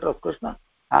 Taking shelter of Krishna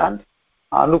and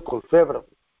Anukul, favorable.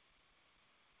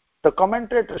 The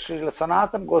commentator Srila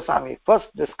Sanatana Goswami first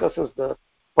discusses the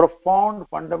profound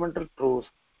fundamental truths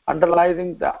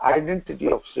underlying the identity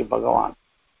of Sri Bhagavan,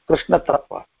 Krishna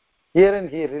Tattva. Herein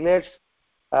he relates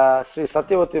Sri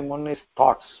Satyavati Muni's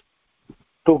thoughts.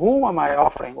 To whom am I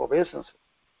offering obeisances?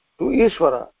 To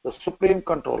Ishvara, the supreme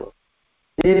controller.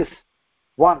 He is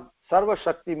 1. Sarva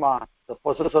Shaktiman, the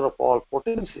possessor of all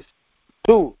potencies.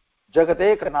 2.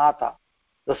 Jagadeka Natha,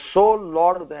 the sole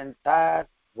lord of the entire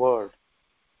world.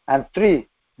 And 3.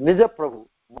 Nija Prabhu,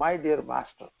 my dear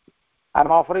master. I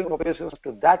am offering obeisance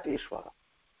to that Ishvara.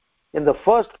 In the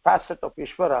first facet of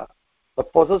Ishvara, the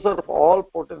possessor of all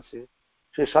potencies,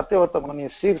 Sri Satyavata Muni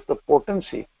seeks the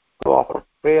potency to offer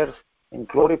prayers in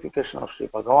glorification of Sri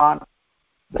Bhagavan,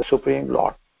 the Supreme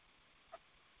Lord.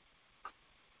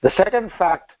 The second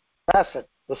facet,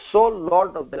 the sole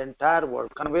Lord of the entire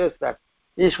world, conveys that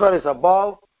Ishvara is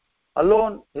above,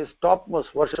 alone his topmost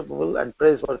worshipable and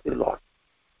praiseworthy Lord.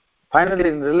 Finally,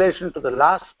 in relation to the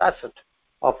last facet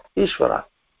of Ishvara,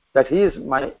 that he is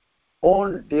my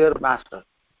own dear master,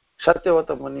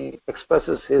 Satyavata Muni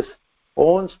expresses his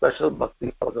own special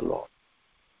bhakti for the Lord.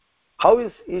 How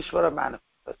is Ishvara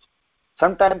manifest?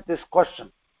 Sometimes this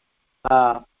question,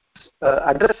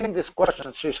 addressing this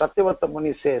question, Sri Satyavata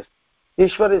Muni says,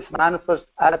 Ishvara is manifest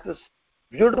as this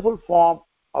beautiful form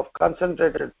of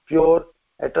concentrated, pure,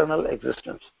 eternal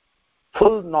existence,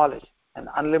 full knowledge and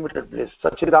unlimited bliss,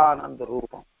 Sachidananda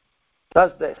Rupam.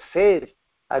 Thus the sage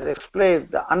has explained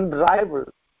the unrivaled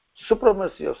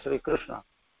supremacy of Sri Krishna,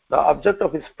 the object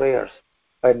of his prayers,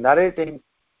 by narrating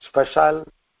special,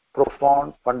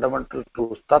 profound, fundamental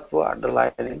truths, tattva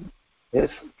underlying his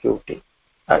beauty,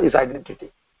 his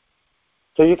identity.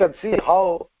 So you can see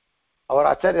how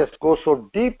our acharyas go so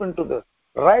deep into the,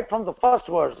 right from the first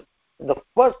words, in the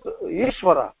first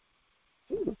Ishvara,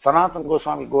 Sanatana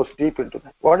Goswami goes deep into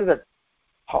that. What is that?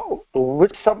 How, to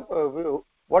which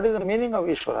what is the meaning of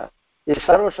Ishvara? Is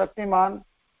Sarva Shaktiman,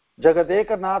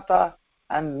 Jagadeka Natha,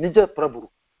 and Nija Prabhu,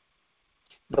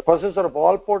 the possessor of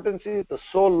all potency, the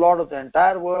sole Lord of the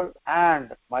entire world,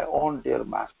 and my own dear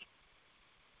master.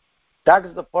 That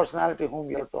is the personality whom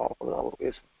we have to offer our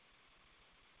obeisance.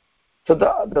 So the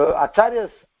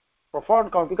acharyas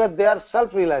profound comment, because they are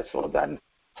self-realized. So then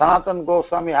Sanatana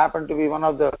Goswami happened to be one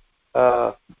of the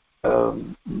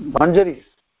Manjaris,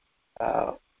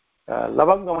 Lavanga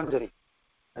Manjari,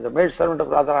 and the maid servant of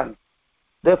Radharani.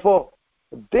 Therefore,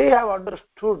 they have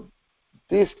understood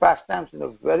these pastimes in a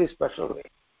very special way.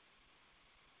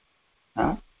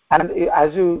 And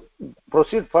as you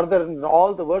proceed further in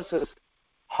all the verses,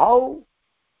 how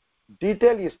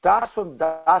detailed he starts from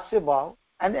Dasya Bhav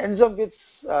and ends up with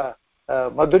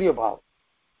Madhurya Bhav,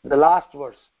 the last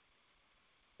verse,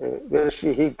 where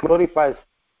he glorifies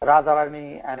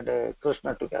Radharani and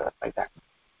Krishna together, like that.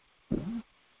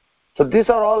 So these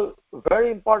are all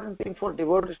very important things for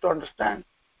devotees to understand.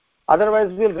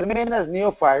 Otherwise, we will remain as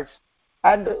neophytes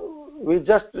and we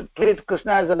just treat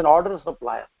Krishna as an order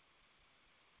supplier.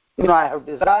 I have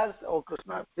desires, oh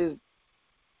Krishna, please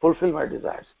fulfill my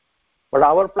desires. But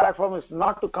our platform is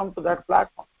not to come to that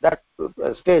platform, that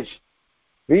stage.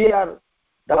 We are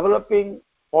developing,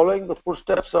 following the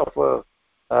footsteps of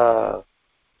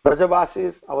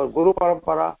Brajavasis, our Guru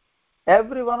Parampara.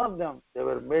 Every one of them, they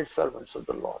were maid servants of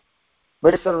the Lord,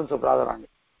 maid servants of Radharani.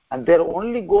 And their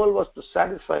only goal was to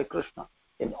satisfy Krishna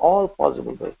in all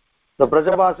possible ways. The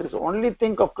Brajavasis only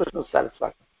think of Krishna's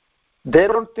satisfaction. They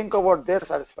don't think about their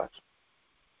satisfaction.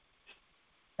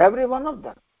 Every one of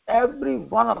them,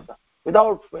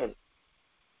 without fail.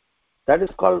 That is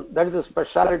the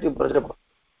speciality of Brajabhakti.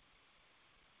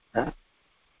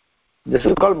 This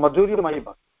is called Madhurya Mahi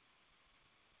Bhakti.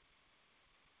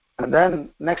 And then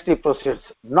next he proceeds.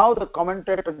 Now the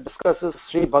commentator discusses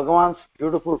Sri Bhagavan's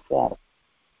beautiful form.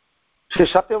 Sri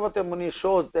Satyavati Muni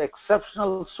shows the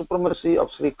exceptional supremacy of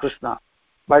Sri Krishna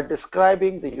by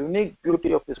describing the unique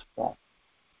beauty of his form.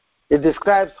 It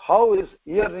describes how his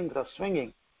earrings are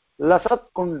swinging, lasat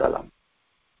kundalam,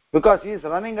 because he is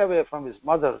running away from his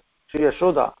mother, Sri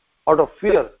Yashoda, out of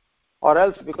fear, or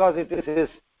else because it is his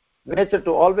nature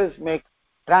to always make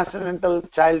transcendental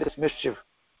childish mischief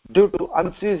due to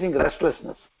unceasing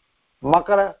restlessness.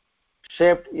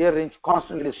 Makara-shaped earrings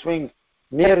constantly swing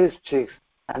near his cheeks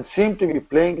and seem to be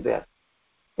playing there.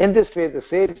 In this way, the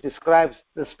sage describes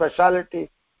the speciality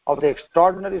of the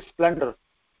extraordinary splendor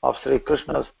of Sri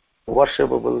Krishna's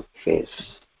worshipable face.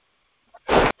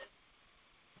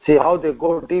 See how they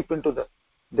go deep into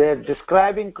they're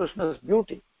describing Krishna's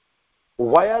beauty.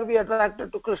 Why are we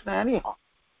attracted to Krishna anyhow?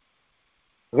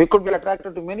 We could be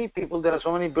attracted to many people. There are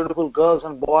so many beautiful girls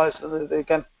and boys,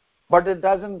 but it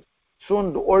doesn't.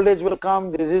 Soon old age will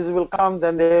come, disease will come,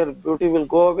 then their beauty will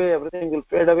go away, everything will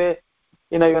fade away.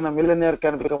 Even a millionaire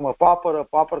can become a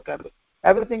pauper can be.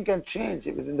 Everything can change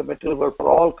within the material world for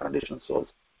all conditioned souls.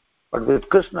 But with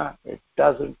Krishna, it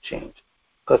doesn't change,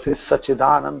 because he's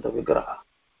Sachidananda Vigraha.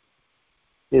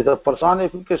 He's a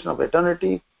personification of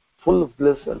eternity, full of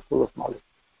bliss and full of knowledge.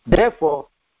 Therefore,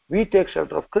 we take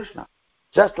shelter of Krishna,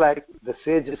 just like the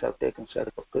sages have taken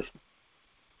shelter of Krishna.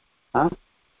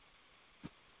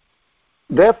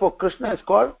 Therefore, Krishna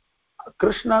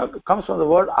comes from the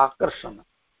word akarshana,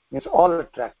 means all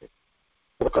attractive.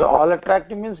 Because all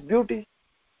attractive means beauty.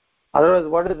 Otherwise,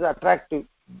 what is attractive?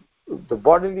 The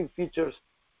bodily features,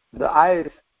 the eyes,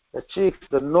 the cheeks,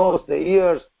 the nose, the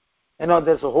ears.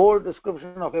 There's a whole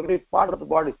description of every part of the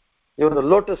body. Even the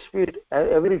lotus feet,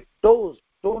 every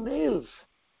toenails.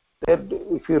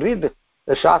 If you read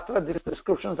the Shastra, these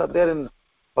descriptions are there in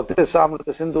Bhakti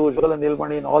Samrita, Sindhu, Ujjvala,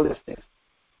 Nilmani, and all these things.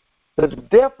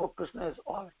 Therefore, Krishna is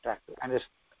all attractive.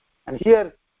 And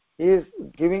here he is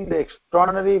giving the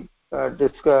extraordinary,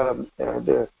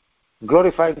 the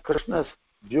glorifying Krishna's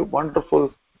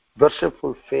wonderful,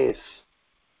 worshipful face.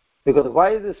 Because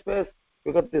why is this face?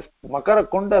 Because this Makara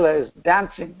Kundala is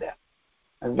dancing there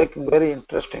and making very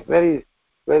interesting, very,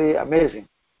 very amazing.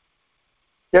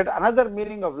 Yet another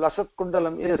meaning of Lasat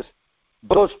Kundalam is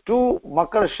those two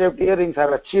Makara-shaped earrings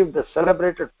have achieved the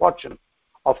celebrated fortune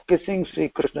of kissing Sri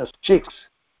Krishna's cheeks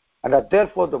and are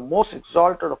therefore the most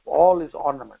exalted of all his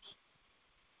ornaments.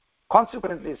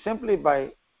 Consequently, simply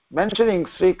by mentioning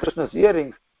Sri Krishna's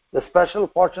earrings, the special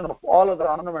fortune of all other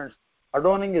ornaments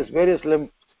adorning his various limbs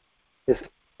is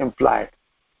implied.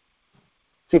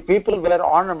 See, people wear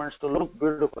ornaments to look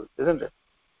beautiful, isn't it?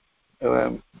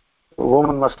 A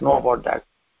woman must know about that.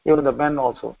 Even the men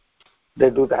also, they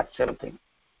do that same thing.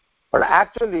 But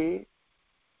actually,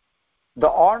 the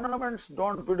ornaments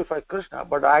don't beautify Krishna,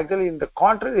 but actually, in the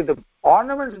contrary, the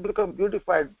ornaments become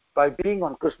beautified by being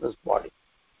on Krishna's body.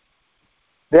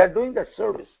 They are doing that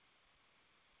service.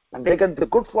 And they get the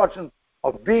good fortune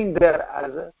of being there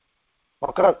as a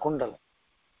Makara Kundala,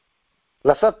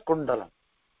 Lasat Kundalam.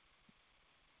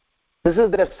 This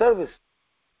is their service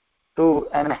to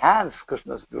enhance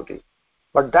Krishna's beauty.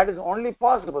 But that is only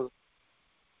possible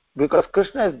because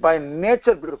Krishna is by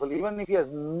nature beautiful. Even if he has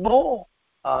no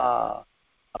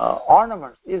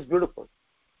ornaments, he is beautiful.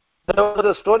 There was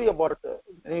a story about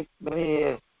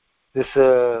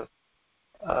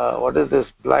what is this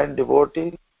blind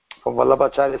devotee from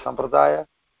Vallabhacharya Sampradaya,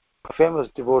 a famous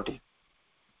devotee.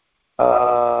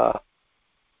 I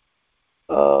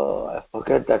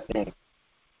forget that name.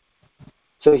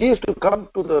 So he used to come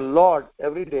to the Lord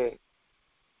every day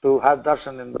to have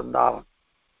darshan in Vrindavan.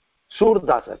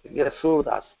 Surdas, I think. Yes,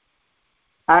 Surdas.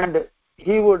 And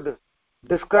he would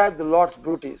describe the Lord's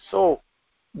beauty. So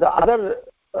the other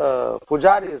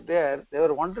pujaris there, they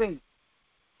were wondering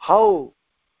how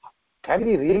can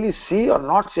he really see or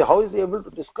not see? How is he able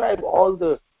to describe all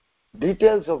the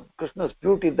details of Krishna's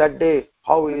beauty that day,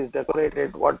 how he is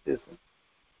decorated, what this is.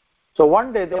 So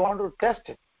one day they wanted to test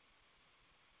him.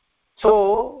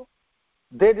 So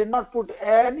they did not put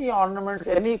any ornaments,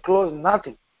 any clothes,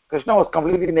 nothing. Krishna was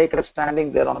completely naked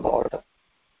standing there on the altar.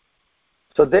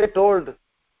 So they told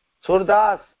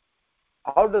Surdas,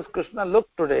 how does Krishna look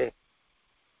today?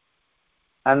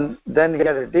 And then he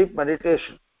had a deep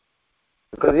meditation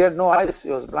because he had no eyes, he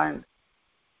was blind.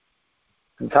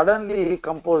 And suddenly he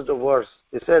composed a verse.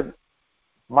 He said,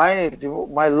 my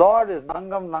Lord is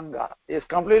Nangam Nanga. He is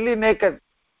completely naked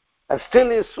and still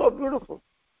he is so beautiful.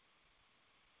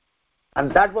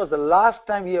 And that was the last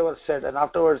time he ever said, and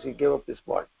afterwards he gave up his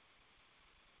body.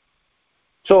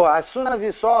 So as soon as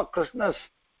he saw Krishna's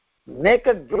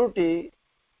naked beauty,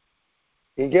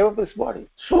 he gave up his body.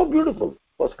 So beautiful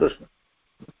was Krishna.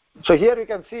 So here you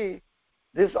can see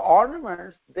these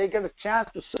ornaments, they get a chance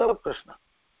to serve Krishna.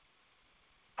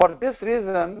 For this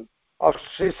reason, of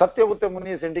Sri Satyavutta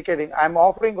Muni is indicating, I am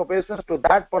offering obeisance to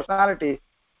that personality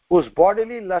whose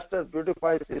bodily luster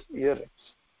beautifies his earrings.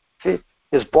 See,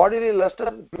 his bodily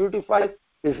luster beautifies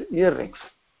his earrings.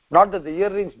 Not that the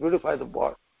earrings beautify the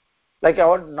body. Like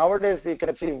nowadays we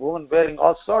can see women wearing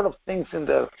all sort of things in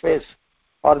their face,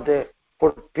 or they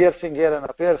put piercing here and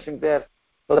a piercing there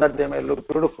so that they may look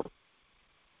beautiful.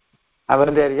 And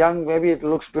when they are young, maybe it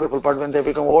looks beautiful, but when they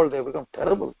become old, they become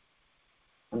terrible.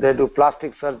 They do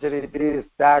plastic surgery, this,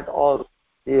 that, or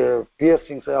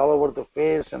piercings all over the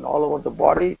face and all over the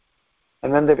body.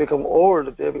 And when they become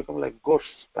old, they become like ghosts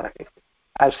practically.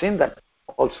 I've seen that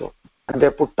also. And they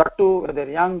put tattoo when they're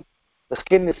young, the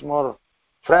skin is more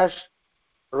fresh.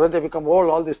 But when they become old,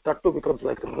 all this tattoo becomes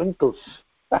like wrinkles.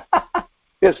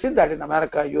 We have seen that in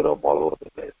America, Europe, all over the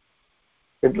place.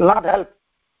 It will not help.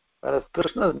 Whereas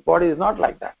Krishna's body is not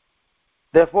like that.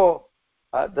 Therefore,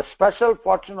 the special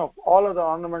fortune of all of the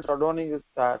ornaments adorning his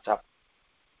chapel.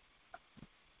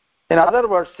 In other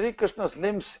words, Sri Krishna's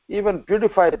limbs even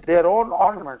beautify their own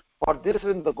ornaments. For this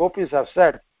reason, the gopis have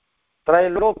said,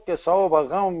 Trailokya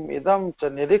saubhagam idam cha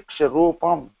niriksha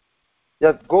rupam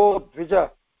yad go dvija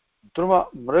druma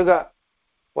mriga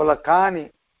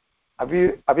polakani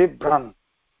abhibran.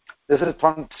 This is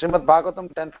from Srimad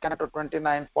Bhagavatam, 10th canto,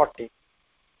 29:40.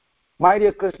 My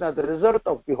dear Krishna, the result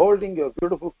of beholding your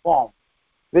beautiful form,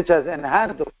 which has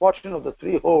enhanced the fortune of the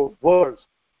three whole worlds,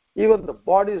 even the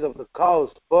bodies of the cows,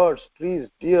 birds, trees,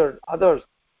 deer, others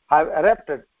have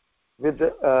erupted with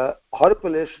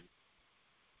horripilation.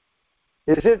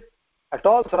 Is it at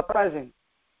all surprising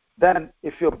then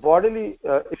if your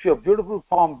beautiful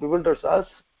form bewilders us?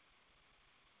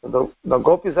 The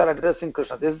gopis are addressing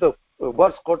Krishna. This is the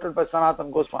verse quoted by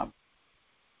Sanatana Goswami.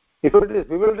 If it is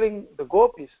bewildering the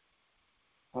gopis,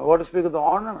 what to speak of the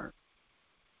ornament?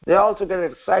 They also get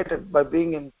excited by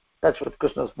being in touch with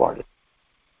Krishna's body.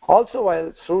 Also,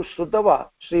 while Sri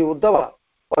Uddhava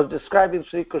was describing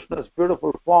Sri Krishna's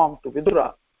beautiful form to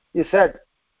Vidura, he said,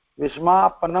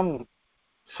 Vishmapanam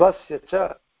swasya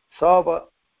cha sava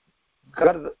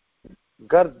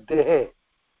gardehe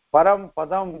param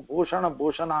padam bhushana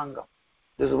bhushanangam.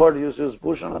 This word uses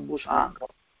bhushana bhushanangam.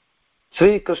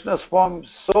 Sri Krishna's form is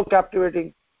so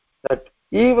captivating that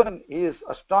even he is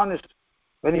astonished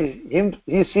when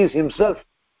he sees himself.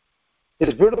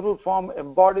 His beautiful form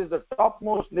embodies the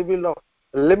topmost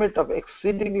limit of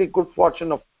exceedingly good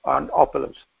fortune and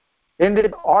opulence.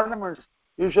 Indeed, ornaments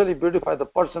usually beautify the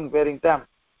person wearing them,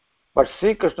 but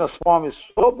Sri Krishna's form is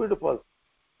so beautiful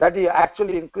that he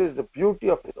actually increased the beauty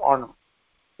of his ornament.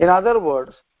 In other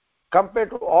words, compared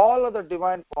to all other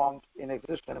divine forms in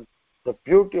existence, the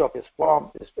beauty of his form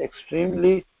is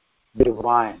extremely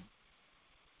divine.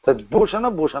 That's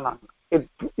bhushana bhushananga.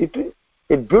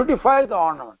 It beautifies the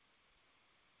ornament.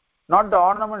 Not the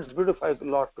ornaments beautify the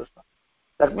Lord Krishna.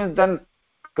 That means then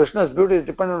Krishna's beauty is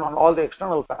dependent on all the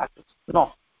external factors.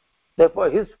 No. Therefore,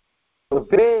 the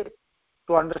way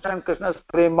to understand Krishna's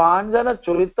premanjana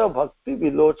churita bhakti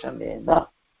vilochanena.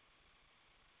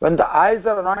 When the eyes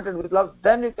are anointed with love,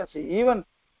 then you can see even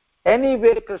any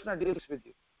way Krishna deals with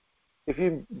you. If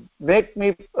you make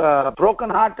me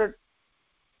broken-hearted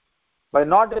by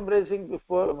not embracing me,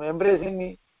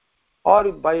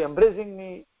 or by embracing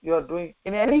me, you are doing,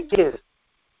 in any case,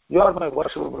 you are my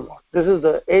worshipable Lord. This is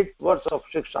the 8th verse of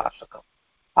Shikshashtakam.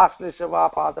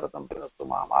 Aslishava padaratam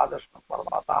pirastumam adarsham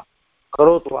paramata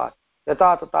karotva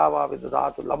yata tatava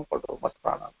vidadatu lampato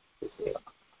matpranam.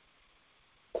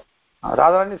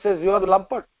 Radharani says, you are the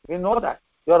lampad. We know that.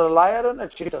 You are a liar and a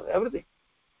cheater, everything.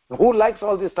 Who likes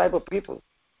all these type of people?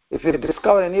 If you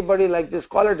discover anybody like these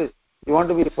qualities, you want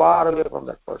to be far away from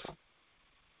that person.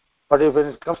 But if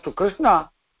it comes to Krishna,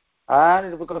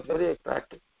 and it becomes very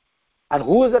attractive. And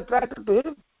who is attracted to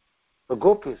him? The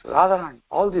gopis, Radharani,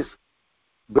 all these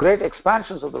great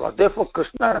expansions of the Lord. Therefore,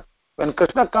 Krishna, when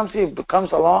Krishna comes, he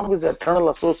comes along with the eternal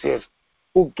associates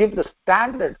who give the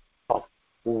standard of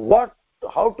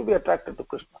how to be attracted to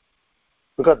Krishna.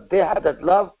 Because they have that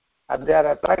love and they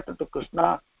are attracted to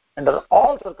Krishna under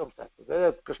all circumstances.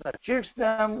 Whether Krishna cheats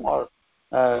them or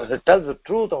he tells the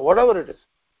truth or whatever it is.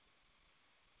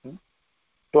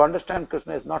 To understand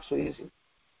Krishna is not so easy.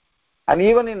 And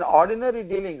even in ordinary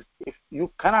dealings, if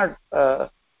you cannot,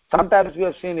 sometimes we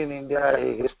have seen in India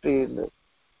history,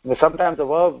 sometimes the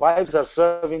wives are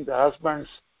serving the husbands,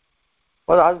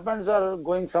 or the husbands are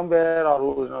going somewhere,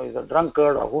 or is a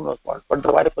drunkard, or who knows what, but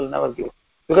the wife will never give,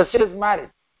 because she is married.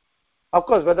 Of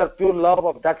course, whether pure love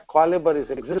of that caliber is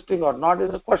existing or not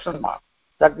is a question mark.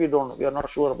 That we don't know. We are not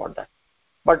sure about that.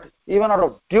 But even out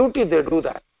of duty, they do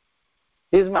that.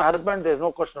 He is my husband, there is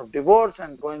no question of divorce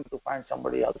and going to find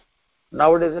somebody else.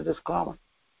 Nowadays it is common.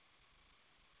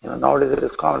 Nowadays it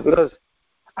is common, because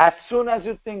as soon as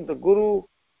you think the Guru,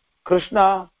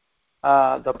 Krishna,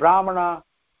 the Brahmana,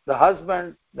 the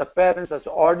husband, the parents as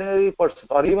ordinary person,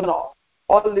 or even all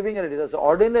living entities as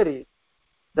ordinary,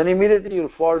 then immediately you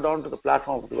will fall down to the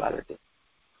platform of duality.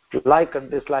 Like and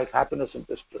dislike, happiness and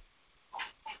distress.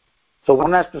 So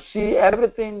one has to see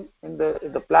everything in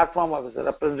the platform of as a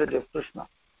representative of Krishna.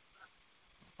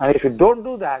 And if you don't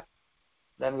do that,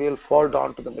 then we will fall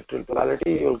down to the material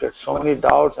duality. You will get so many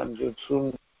doubts and you will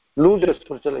soon lose your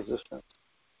spiritual existence.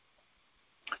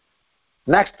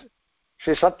 Next,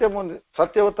 Sri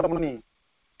Satyavata Muni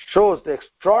shows the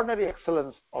extraordinary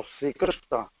excellence of Sri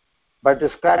Krishna by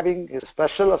describing his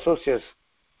special associates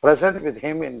present with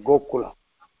him in Gokula.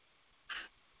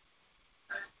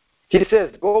 He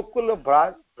says, Gokula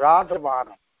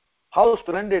Brajavana, how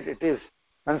splendid it is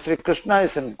when Sri Krishna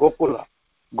is in Gokula.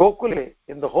 Gokule,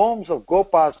 in the homes of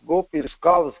Gopas, Gopis,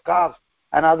 cows, calves,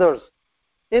 and others.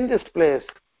 In this place,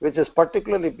 which is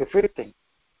particularly befitting,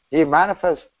 he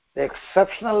manifests the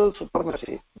exceptional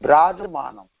supremacy,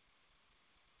 Brajamanam,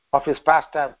 of his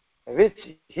pastime, which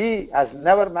he has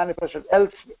never manifested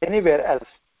anywhere else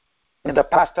in the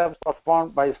pastimes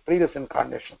performed by his previous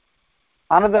incarnation.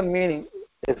 Another meaning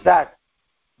is that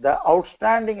the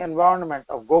outstanding environment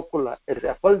of Gokula is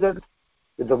effulgent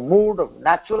with the mood of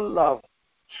natural love.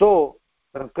 So,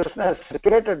 when Krishna is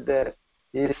situated there,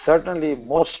 he is certainly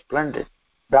most splendid,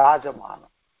 Brajamana.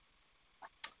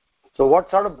 So, what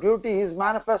sort of beauty he is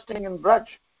manifesting in Braj?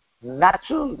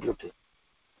 Natural beauty,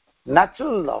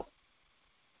 natural love.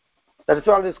 That is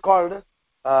what is called,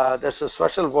 there's a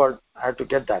special word, I have to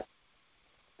get that.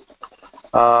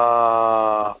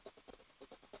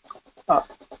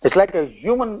 It's like a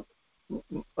human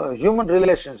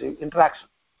relationship, interaction.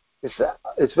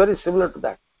 It's very similar to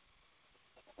that.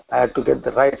 I have to get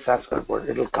the right Sanskrit word,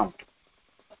 it will come.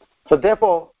 So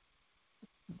therefore,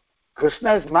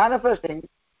 Krishna is manifesting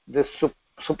this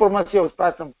supremacy of his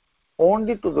pastime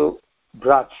only to the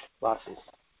Braj Vasis,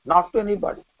 not to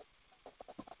anybody.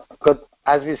 Because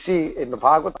as we see in the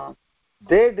Bhagavatam,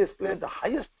 they display the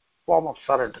highest form of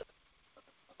surrender.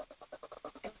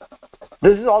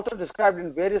 This is also described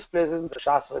in various places in the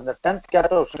Shastra. In the 10th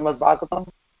canto of Srimad Bhagavatam,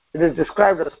 it is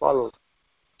described as follows.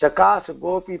 Chakas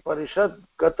gopi parishad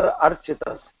gata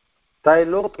architas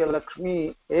tailokya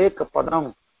lakshmi ek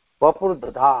padam vapur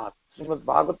dadhat. Srimad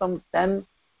Bhagavatam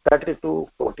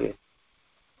 10:32-14.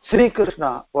 Sri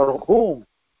Krishna, for whom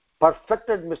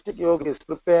perfected mystic yogis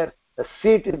prepare a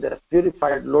seat in their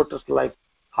purified lotus-like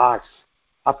hearts,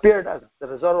 appeared as the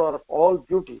reservoir of all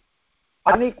beauty,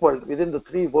 unequaled within the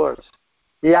three worlds.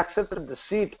 He accepted the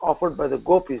seat offered by the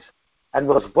gopis and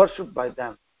was worshipped by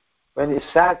them. When he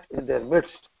sat in their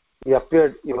midst, he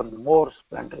appeared even more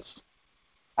splendorous.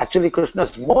 Actually, Krishna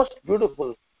is most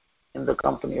beautiful in the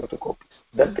company of the gopis.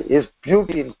 That his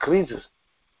beauty increases.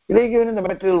 Even in the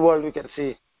material world, we can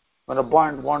see when a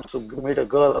boy wants to meet a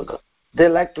girl, they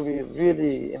like to be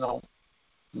really,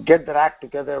 get their act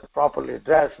together, properly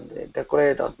dress, and they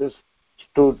decorate or this,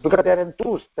 because they're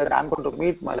enthused that I'm going to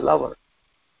meet my lover.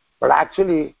 But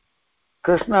actually,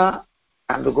 Krishna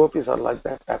and the gopis are like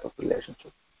that type of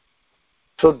relationship.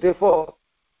 So therefore,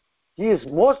 he is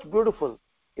most beautiful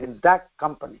in that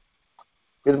company.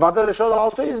 His mother Yashoda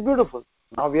also is beautiful.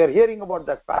 Now we are hearing about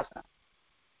that pastime.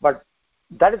 But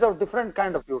that is a different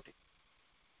kind of beauty.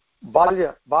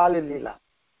 Balya Lila.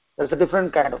 That's a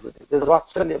different kind of beauty. There's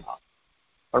Vatsalya Bhav.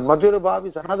 But Madhura Bhav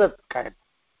is another kind.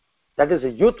 That is a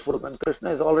youthful, when Krishna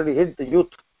has already hit the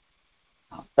youth.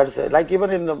 That is like even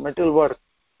in the material world,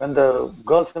 when the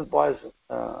girls and boys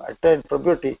attain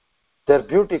puberty, their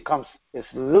beauty is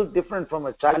a little different from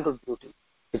a childhood beauty.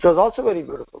 It was also very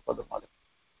beautiful for the mother.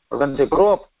 But when they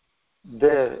grow up,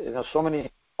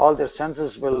 all their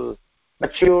senses will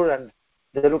mature and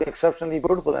they look exceptionally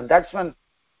beautiful. And that's when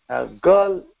a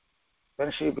girl,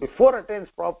 when she before attains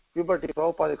puberty,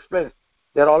 Prabhupada explains,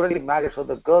 they're already married, so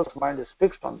the girl's mind is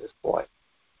fixed on this boy.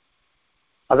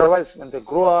 Otherwise, when they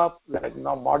grow up, like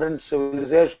now modern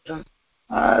civilization,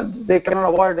 they cannot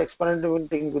avoid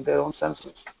experimenting with their own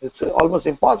senses. It's almost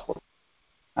impossible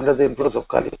under the influence of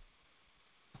Kali.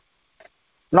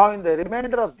 Now, in the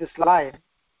remainder of this line,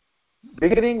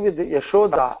 beginning with the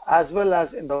Yashoda, as well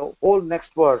as in the whole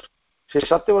next verse, Sri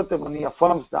Satyavata Muni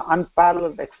affirms the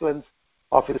unparalleled excellence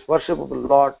of his worshipable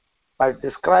Lord by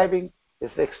describing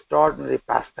his extraordinary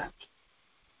pastimes.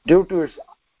 Due to its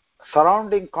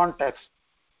surrounding context,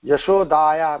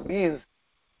 Yashodaya means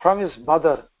from his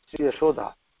mother, Sri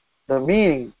Yashoda. The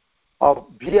meaning of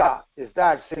Bhiya is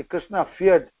that Sri Krishna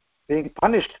feared being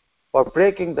punished for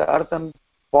breaking the earthen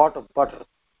pot of butter,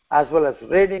 as well as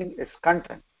raiding its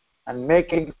content and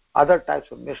making other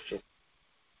types of mischief.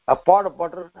 A pot of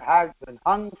butter had been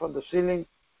hung from the ceiling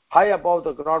high above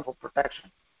the ground for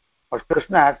protection. But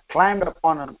Krishna had climbed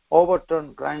upon an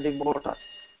overturned grinding mortar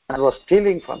and was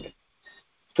stealing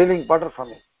butter from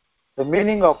it. The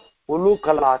meaning of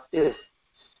Ulukalat is,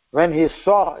 when he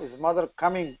saw his mother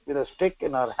coming with a stick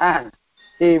in her hand,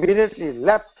 he immediately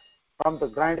leapt from the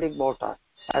grinding mortar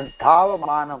and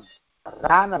Dhavamanam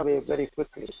ran away very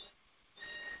quickly.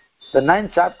 The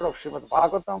 9th chapter of Srimad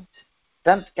Bhagavatam,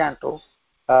 10th canto,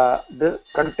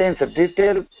 contains a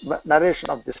detailed narration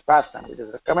of this pastime. It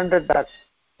is recommended that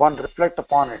one reflect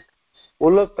upon it.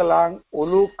 Ulukalangrer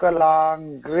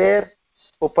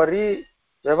upari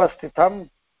vyavasthitam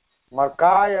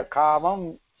markaya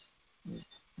kamam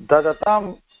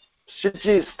dadatam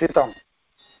shichi sthitam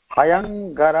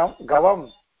hayang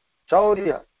gavam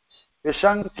chaurya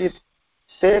vishankite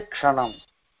kshanam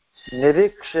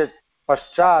nirikshit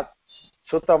paschat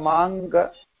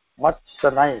sutamanga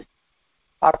matsanai.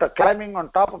 After climbing on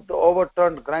top of the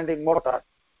overturned grinding mortar,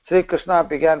 Sri Krishna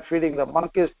began feeding the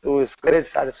monkeys to his great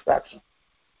satisfaction,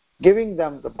 giving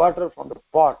them the butter from the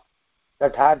pot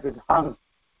that had been hung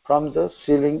from the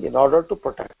ceiling in order to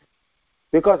protect it.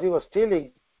 Because he was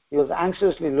stealing, he was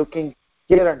anxiously looking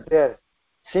here and there.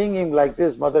 Seeing him like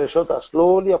this, Mother Yashoda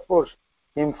slowly approached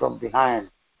him from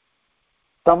behind.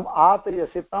 Tam ata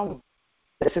yasitam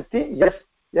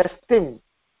yastim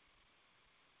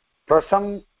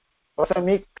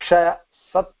prasamikshaya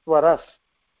satvaras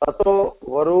tato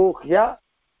varuhya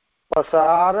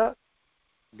pasara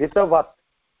vitavat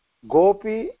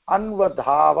gopi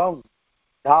anvadhavam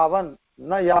dhavan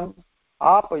nayam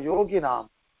apayoginam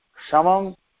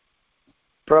shamam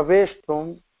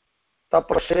praveshtum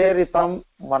taprasheritam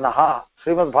manaha.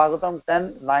 Srimad Bhagavatam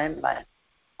 10:9-9.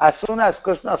 As soon as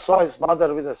Krishna saw his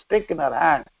mother with a stick in her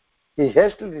hand, he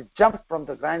hastily jumped from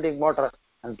the grinding mortar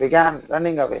and began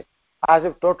running away, as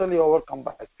if totally overcome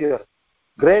by fear.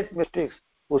 Great mystics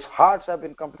whose hearts have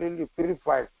been completely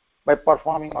purified by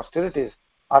performing austerities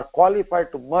are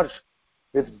qualified to merge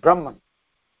with Brahman.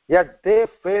 Yet they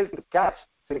failed to catch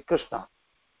Sri Krishna.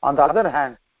 On the other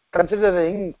hand,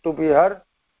 considering to be her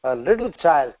a little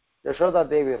child, Yashoda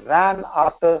Devi ran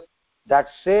after that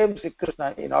same Sri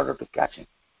Krishna in order to catch him.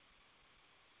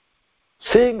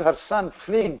 Seeing her son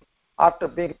fleeing after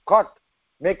being caught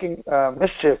making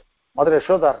mischief, Mother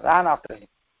Yashoda ran after him.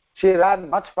 She ran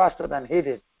much faster than he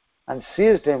did and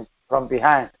seized him from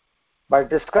behind. By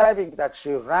describing that she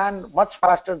ran much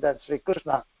faster than Sri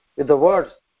Krishna with the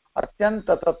words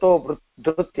Atyanta Tato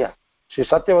Dhrutya, Sri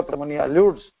Satyavata Muni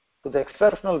alludes to the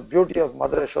exceptional beauty of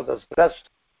Mother Yashoda's breast,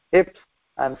 hips,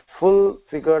 and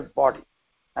full-figured body,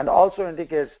 and also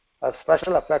indicates a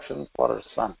special affection for her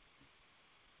son.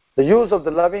 The use of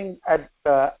the loving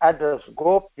address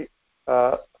Gopya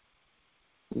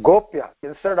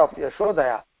instead of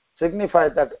Yashodaya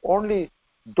signifies that only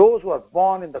those who are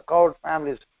born in the cowed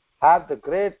families have the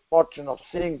great fortune of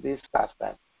seeing these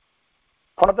pastimes.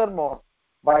 Furthermore,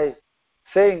 by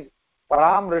saying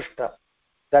Paramrishta,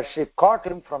 that she caught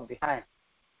him from behind,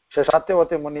 Sri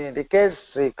Satyavati Muni indicates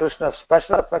Sri Krishna's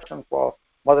special affection for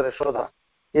Mother Yashoda.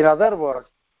 In other words,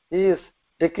 he is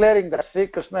declaring that Sri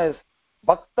Krishna is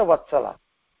Bhakta Vatsala.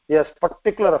 He has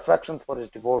particular affection for his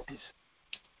devotees.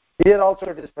 Here also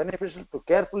it is beneficial to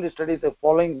carefully study the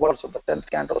following words of the 10th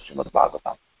canto of Srimad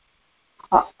Bhagavatam.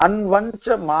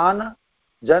 Anvancha mana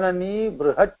janani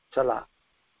brihachala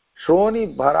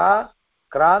shoni bhara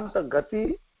kranta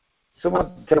gati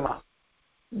sumadhyama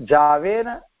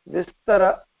javena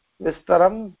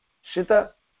vistaram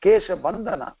shita kesha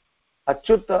bandhana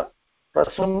achyuta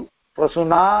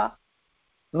prasuna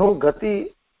nu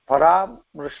gati param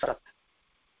mrishat.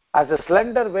 As a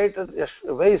slender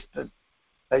waisted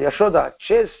Yashoda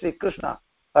chased Sri Krishna,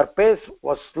 her pace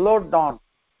was slowed down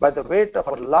by the weight of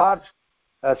her large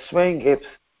swaying hips.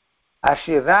 As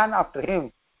she ran after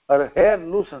him, her hair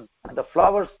loosened and the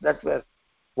flowers that were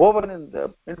woven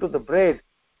into the braid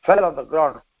fell on the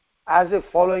ground, as if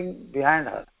following behind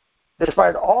her.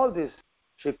 Despite all this,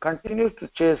 she continued to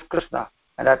chase Krishna,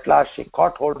 and at last she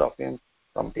caught hold of him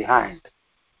from behind.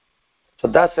 So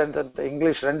that's the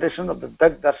English rendition of the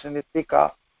Dag Darshini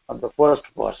Tika of the first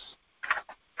verse.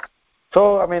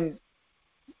 So,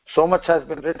 so much has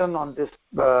been written on this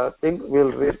thing.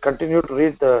 We'll continue to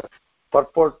read the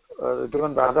purport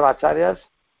given by other acharyas,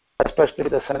 especially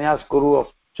the Sannyas Guru of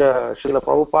Srila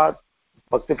Prabhupada,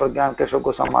 Bhakti Pragyan Keshav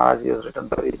Goswami Maharaj. He has written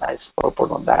very nice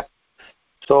purport on that.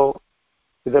 So,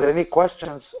 if there are any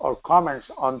questions or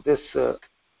comments on this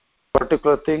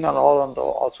particular thing and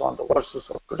also on the verses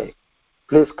of today,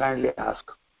 please kindly ask.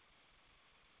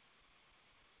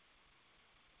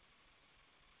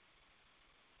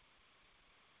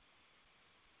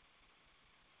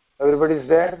 Everybody's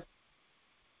there?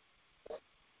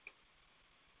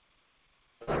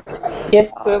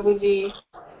 Yes, Prabhuji.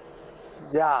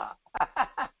 Yeah.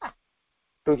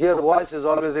 To hear voice is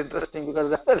always interesting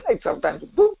because like sometimes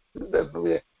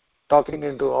we're talking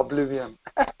into oblivion.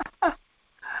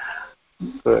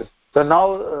 Good. So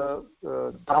now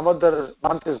Damodar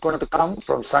month is going to come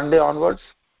from Sunday onwards.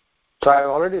 So I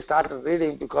already started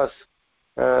reading because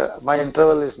my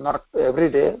interval is not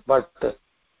every day, but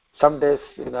some days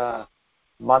in a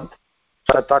month.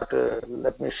 So I thought,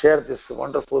 let me share this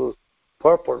wonderful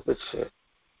purport, which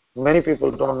many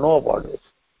people don't know about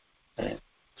this.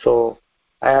 So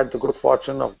I had the good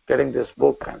fortune of getting this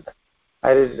book, and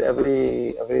I read it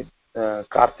every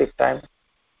Kartik time.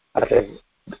 I have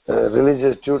a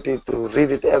religious duty to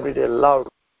read it every day aloud,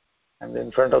 and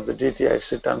in front of the deity I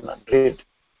sit and read,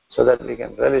 so that we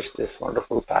can relish this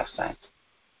wonderful pastime.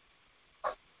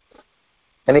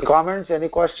 Any comments? Any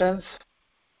questions?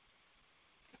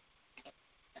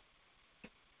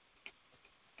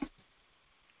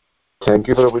 Thank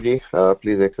you, Prabhuji.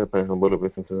 Please accept my humble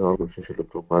obeisances on Guru Srila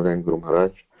Prabhupada and Guru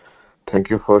Maharaj. Thank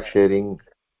you for sharing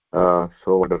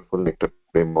so wonderful nectar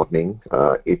today morning.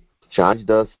 It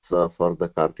charged us for the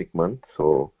Kartik month.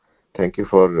 So thank you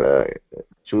for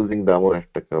choosing Damodar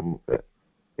Ashtakam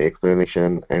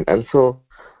explanation. And also,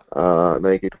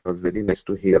 like it was very nice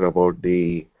to hear about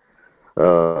the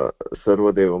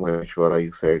Sarvadeva Maheshwara.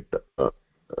 You said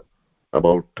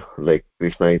about like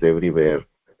Krishna is everywhere,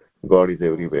 God is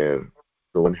everywhere.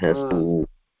 So one has to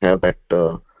have that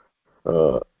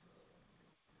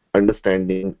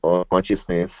understanding or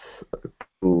consciousness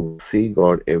to see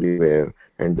God everywhere.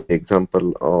 And the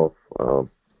example of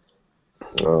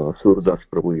Surdas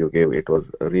Prabhu you gave, it was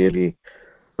really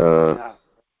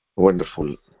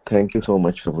wonderful. Thank you so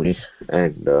much, Prabhuji.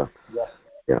 And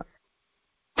yeah,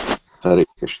 Hare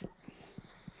Krishna.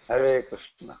 Hare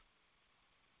Krishna.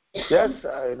 Yes,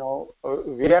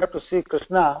 we have to see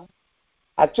Krishna.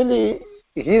 Actually,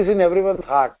 he is in everyone's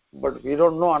heart, but we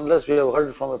don't know unless we have heard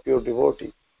it from a pure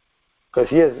devotee. Because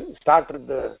he has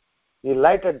he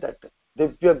lighted that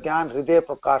Divya Gyan Hridaya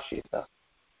Prakashita.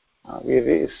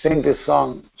 We sing this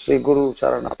song, Sri Guru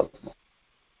Charana Padma.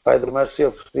 By the mercy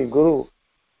of Sri Guru,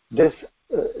 this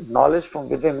knowledge from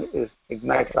within is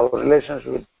ignited. Our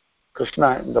relationship with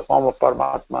Krishna in the form of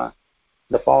Paramatma,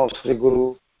 in the form of Sri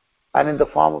Guru, and in the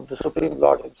form of the Supreme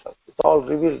Lord himself. It's all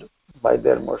revealed by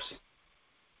their mercy.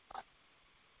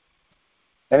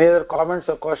 Any other comments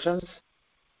or questions?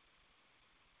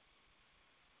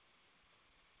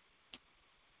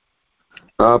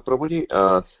 Prabhuji,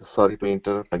 sorry to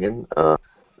interrupt again.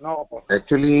 No.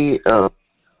 Actually,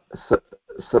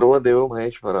 Sarvadeva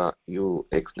Maheshwara, you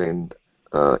explained,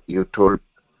 you told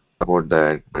about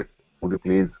that, but would you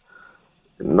please,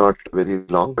 not very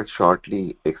long, but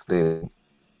shortly explain,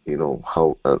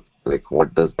 how, like,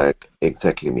 what does that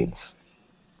exactly means?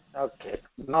 Okay.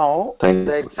 Now,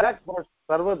 the exact word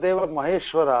Sarvadeva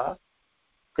Maheshwara,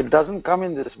 it doesn't come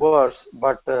in this verse,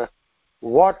 but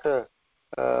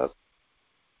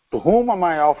to whom am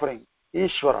I offering?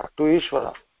 Ishvara, to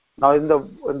Ishvara. Now, in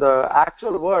the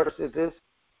actual verse, it is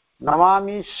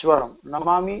Namami Ishwaram,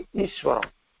 Namami Ishwaram.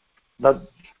 That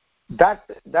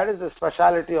is the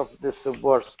speciality of this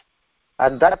verse.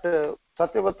 And that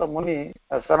Satyavata Muni,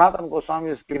 Sanatana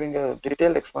Goswami is giving a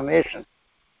detailed explanation.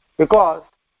 Because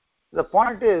the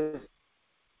point is,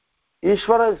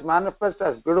 Ishvara is manifest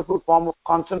as beautiful form of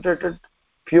concentrated,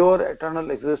 pure,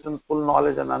 eternal existence, full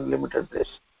knowledge and unlimited bliss.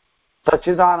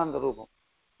 Sachidananda Rupam.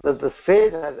 That the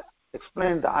sage has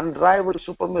explained the unrivaled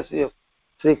supremacy of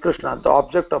Sri Krishna, the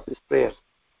object of his prayers,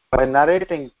 by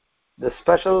narrating the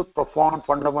special, profound,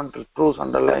 fundamental truths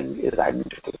underlying his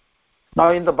identity.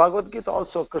 Now in the Bhagavad Gita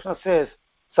also, Krishna says,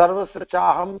 Sarvasya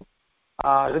Chaham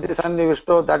Hridi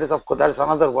Sannivishto, that is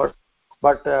another word,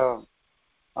 but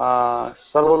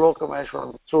Sarvaloka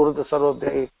Maheshwaram, Surya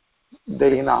Sarva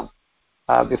Dehinam.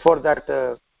 Before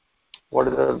that, what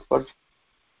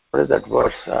is that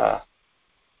verse?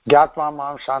 Gyatva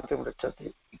Mam Shantim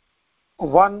Richati.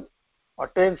 One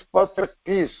attains perfect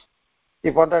peace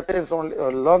if one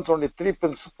learns only three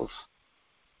principles.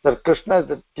 That Krishna is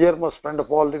the dearmost friend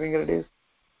of all living entities.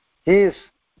 He is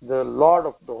the Lord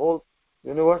of the whole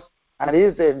universe, and He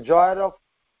is the enjoyer of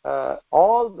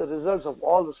all the results of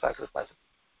all the sacrifices.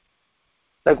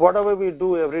 Like whatever we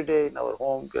do every day in our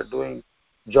home, we are doing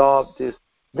job, this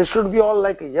should be all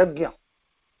like a yajna.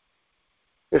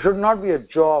 It should not be a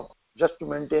job just to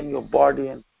maintain your body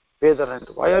and pay the rent.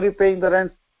 Why are you paying the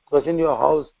rent? Because in your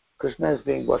house, Krishna is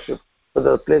being worshipped, so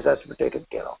the place has to be taken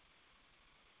care of.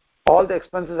 All the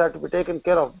expenses have to be taken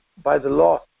care of by the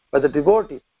law, by the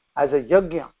devotee, as a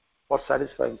yajna for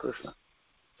satisfying Krishna.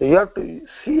 So you have to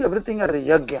see everything as a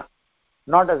yajna,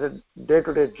 not as a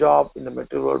day-to-day job in the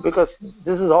material world, because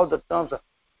this is how the terms are.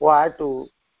 Oh, I had to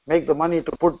make the money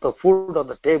to put the food on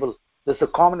the table. This is a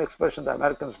common expression. The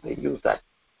Americans, they use that.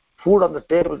 Food on the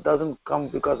table doesn't come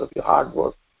because of your hard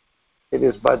work. It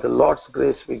is by the Lord's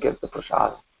grace we get the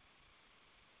prasad.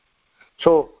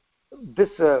 So this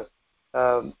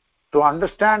to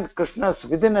understand Krishna's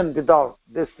within and without,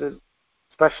 this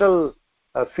special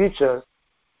feature,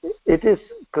 it is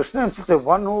Krishna himself, the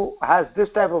one who has this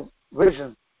type of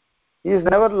vision. He is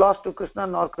never lost to Krishna,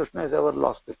 nor Krishna is ever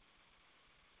lost to him.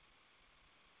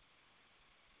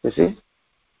 You see?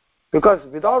 Because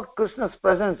without Krishna's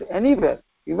presence anywhere,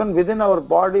 even within our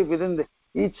body, within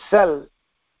each cell,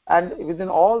 and within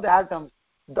all the atoms,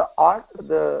 the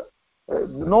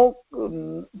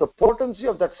potency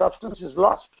of that substance is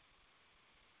lost.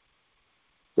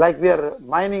 Like we are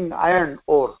mining iron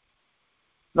ore.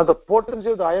 Now the potency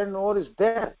of the iron ore is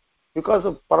there because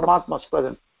of Paramatma's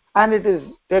presence. And it is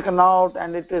taken out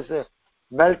and it is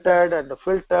melted and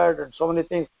filtered and so many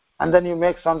things. And then you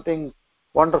make something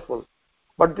wonderful.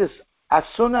 But this, as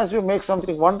soon as you make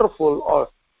something wonderful, or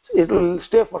it will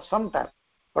stay for some time.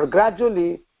 But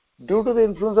gradually, due to the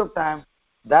influence of time,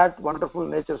 that wonderful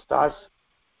nature starts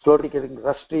slowly getting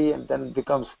rusty and then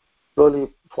becomes slowly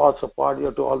falls apart. You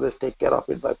have to always take care of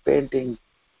it by painting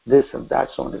this and that,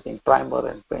 so many things, primer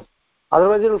and paint.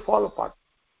 Otherwise, it will fall apart.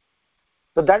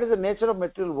 So that is the nature of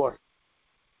material world.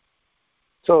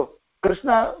 So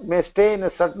Krishna may stay in a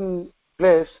certain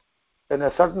place, in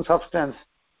a certain substance,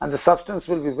 and the substance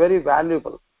will be very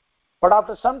valuable. But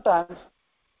after some time,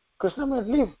 Krishna may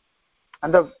leave,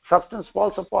 and the substance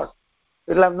falls apart.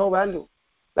 It will have no value.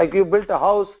 Like you built a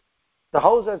house, the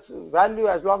house has value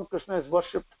as long as Krishna is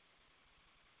worshipped.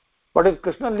 But if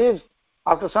Krishna leaves,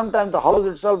 after some time the house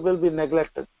itself will be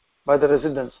neglected by the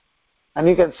residents. And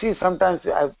you can see sometimes,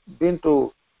 I've been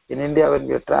to, in India when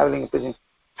we are traveling,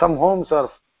 some homes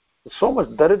are so much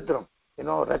daridram,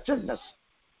 wretchedness.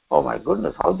 Oh my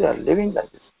goodness, how they are living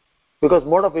like this. Because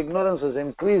mode of ignorance has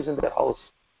increased in their house.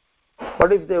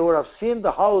 But if they would have seen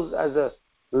the house as a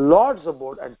Lord's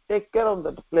abode and take care of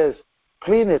that place,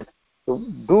 clean it, to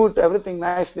do it everything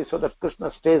nicely so that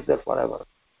Krishna stays there forever.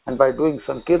 And by doing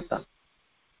Sankirtan,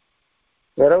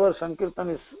 wherever Sankirtan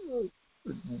is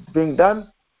being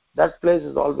done, that place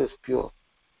is always pure.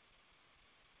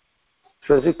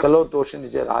 Shrazi Kalo Doshin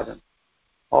Vijay Rajan.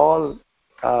 All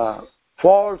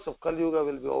faults of Kali Yuga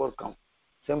will be overcome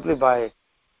simply by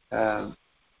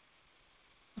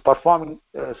performing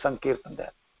Sankirtan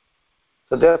there.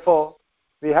 So therefore,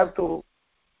 we have to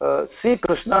see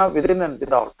Krishna within and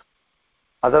without.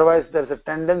 Otherwise, there is a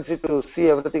tendency to see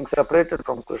everything separated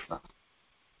from Krishna.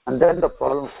 And then the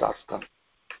problem starts coming.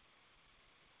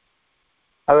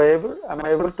 Am I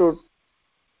able to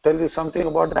tell you something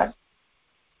about that?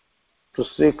 To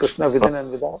see Krishna within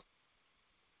and without?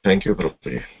 Thank you,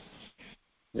 Prabhupada.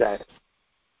 Jai.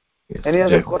 Yes. Any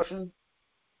other question?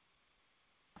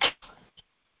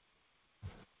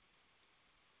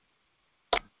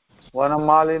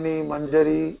 Vanamalini,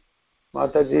 Manjari,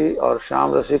 Mataji, or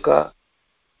Sham Rasika?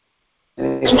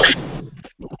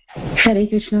 Hare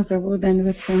Krishna, Prabhu. Then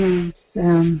with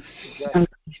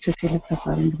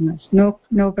no,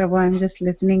 Prabhu. I'm just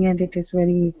listening, and it is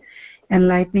very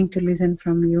enlightening to listen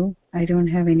from you. I don't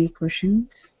have any questions.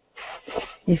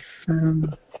 If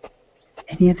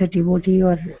any other devotee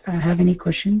or have any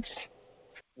questions?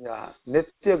 Yeah,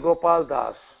 Nitya Gopal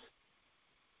Das,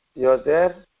 you are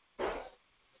there?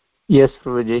 Yes,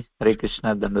 Prabhuji. Hare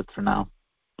Krishna, Dandat Pranam.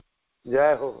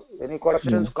 Jai Ho. Any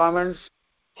questions, comments?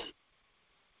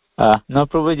 No,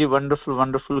 Prabhuji,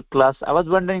 wonderful class. I was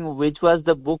wondering which was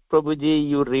the book, Prabhuji,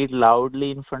 you read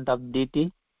loudly in front of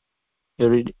DT? You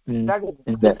read that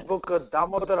is this book,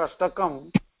 Damodar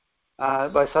Ashtakam,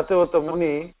 by Satyavata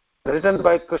Muni, written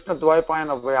by Krishna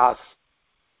Dvaipayana Vyas.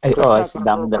 I see.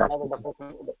 Damodar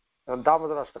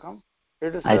Ashtakam.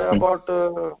 It is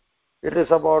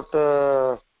about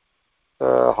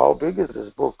how big is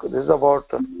this book? This is about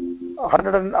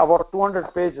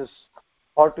 200 pages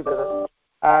altogether,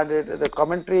 and the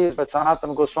commentary is by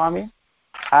Sanatana Goswami,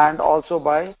 and also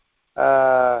by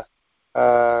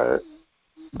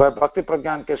Bhakti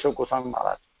Pragyan Keshav Goswami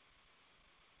Maharaj.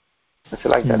 It's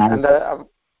like that, and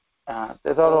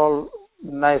these are all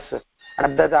nice.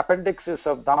 And the appendix is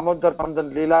of Damodar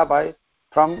Pandan Leela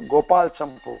from Gopal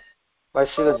Champu by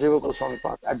Srila Jiva Goswami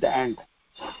Park at the end,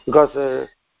 because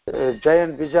Jai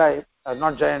and Vijay,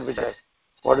 not Jai and Vijay,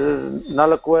 what is it,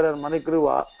 Nalakuer and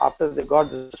Manigriva, after they got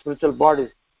the spiritual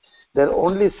bodies, their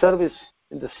only service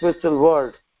in the spiritual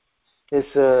world is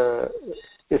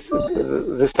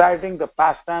reciting the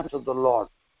pastimes of the Lord.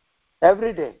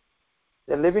 Every day.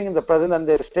 They're living in the present and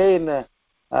they stay in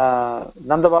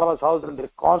Nanda Baba's house and they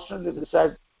constantly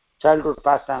recite childhood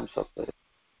pastimes of the.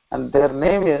 And their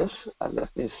name is, and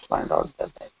let me find out their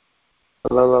name.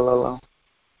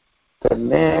 Their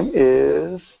name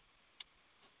is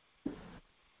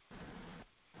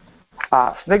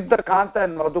Snigdha Kanta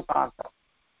and Madhu Kanta.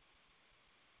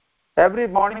 Every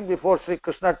morning before Sri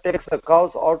Krishna takes the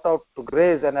cows out to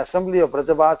graze, an assembly of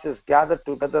Brajavasis gathered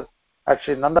together at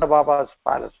Sri Nanda Baba's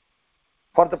palace.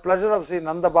 For the pleasure of Sri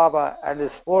Nanda Baba and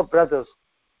his 4 brothers,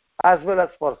 as well as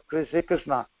for Sri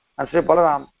Krishna and Sri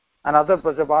Balaram and other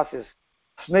Brajavasis,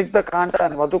 Snigdha Kanta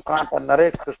and Madhu Kanta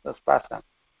narrate Krishna's pastime.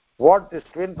 What these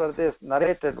twin brothers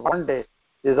narrated one day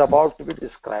is about to be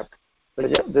described.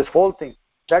 This whole thing,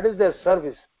 that is their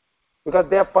service, because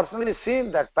they have personally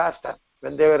seen that pastime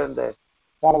when they were in the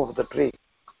form of the tree.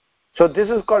 So this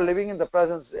is called living in the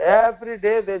presence. Every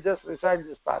day they just recite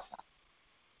this pastime.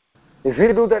 If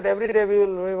we do that every day,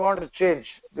 we want to change,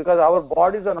 because our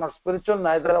bodies are not spiritual,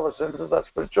 neither our senses are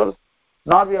spiritual,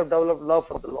 nor we have developed love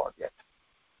for the Lord yet.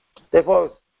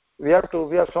 Therefore, we have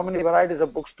so many varieties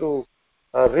of books to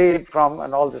read from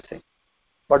and all these things.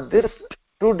 But these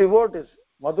 2 devotees,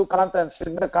 Madhu Kanta and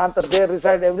Snigdha Kanta, they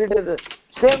recite every day the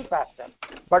same pastime.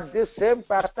 But this same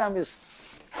pastime is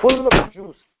full of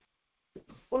juice.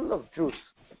 Full of juice.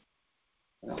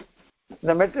 You know. In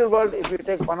the material world, if you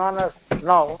take bananas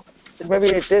now, it may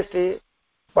be tasty,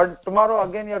 but tomorrow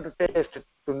again you have to taste it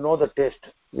to know the taste.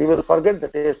 We will forget the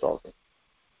taste also.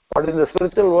 But in the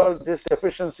spiritual world, this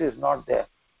efficiency is not there.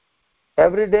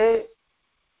 Every day,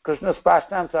 Krishna's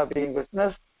pastimes are being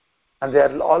witnessed, and they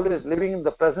are always living in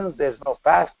the present. There is no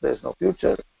past, there is no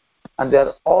future, and they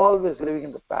are always living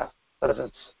in the past,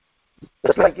 presence.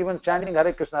 Just like even chanting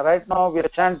Hare Krishna. Right now, we are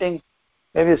chanting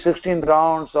maybe 16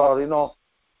 rounds, or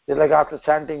just like after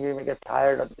chanting, we may get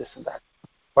tired of this and that.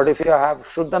 But if you have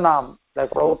Shuddhanam, like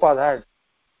Prabhupada had,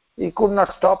 he could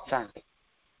not stop chanting.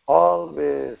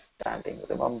 Always chanting,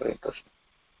 remembering Krishna.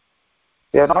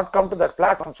 We have not come to that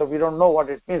platform, so we don't know what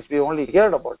it means. We only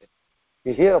heard about it.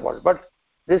 We hear about it. But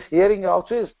this hearing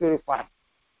also is purifying.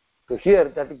 To hear,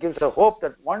 that gives a hope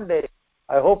that one day,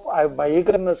 I hope my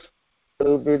eagerness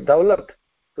will be developed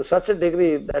to such a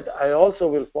degree that I also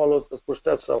will follow the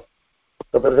footsteps of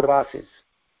the Brajavasis,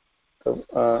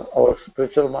 our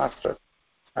spiritual master,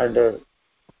 and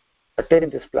attain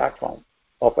this platform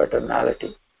of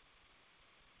eternality.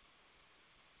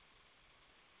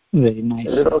 Very nice.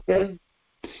 Is it okay?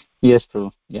 Yes,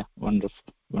 Prabhu. Yeah,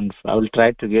 wonderful. I will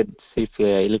try to see if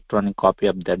electronic copy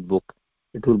of that book.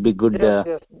 It will be good.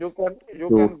 Yes. You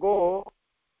can go.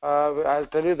 I'll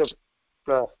tell you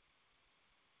the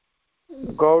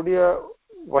Gaudiya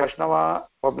Vaishnava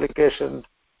publication,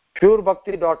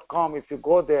 purebhakti.com. If you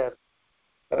go there.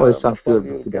 It's on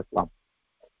purebhakti.com.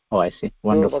 Oh, I see.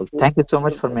 Wonderful. Thank you so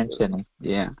much for mentioning.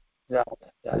 Yeah.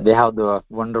 They have the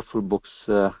wonderful books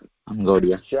on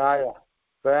Gaudiya. Yeah.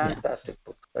 Fantastic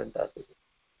book. Fantastic.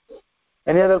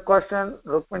 Any other question,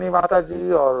 Rukmini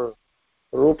Mataji or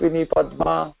Rupini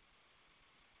Padma?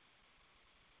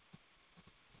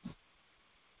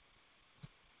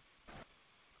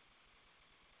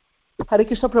 Hare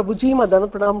Krishna Prabhuji,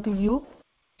 Madana Pranam to you.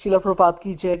 Srila Prabhupada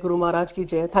ki jai, Guru Maharaj ki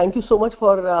jai. Thank you so much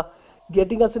for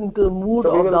getting us into the mood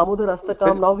of Damodar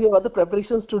Astakam. Now we have other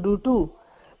preparations to do too,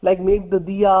 like make the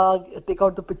diya, take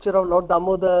out the picture of Lord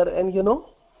Damodar, and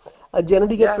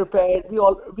generally get prepared. We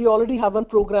already have one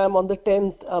program on the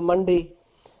 10th, Monday,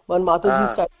 when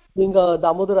Mataji started doing a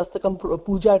Damodar Astakam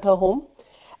puja at her home,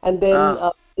 and then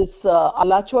this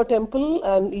Alachua temple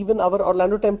and even our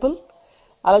Orlando temple.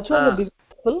 Alachua is a big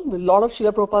temple with a lot of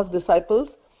Srila Prabhupada's disciples.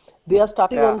 They are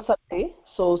starting on Sunday,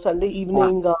 so Sunday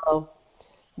evening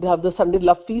they have the Sunday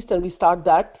Love Feast, and we start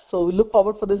that. So we look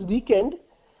forward for this weekend.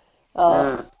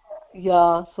 So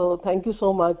thank you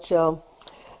so much.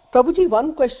 Prabhuji,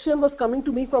 one question was coming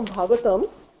to me from Bhagavatam.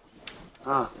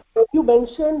 You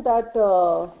mentioned that,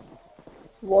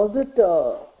 was it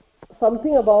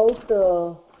something about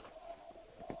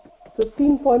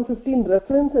 15.15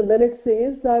 reference, and then it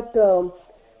says that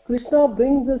Krishna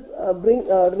brings this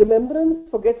remembrance,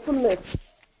 forgetfulness.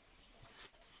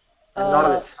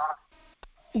 Knowledge.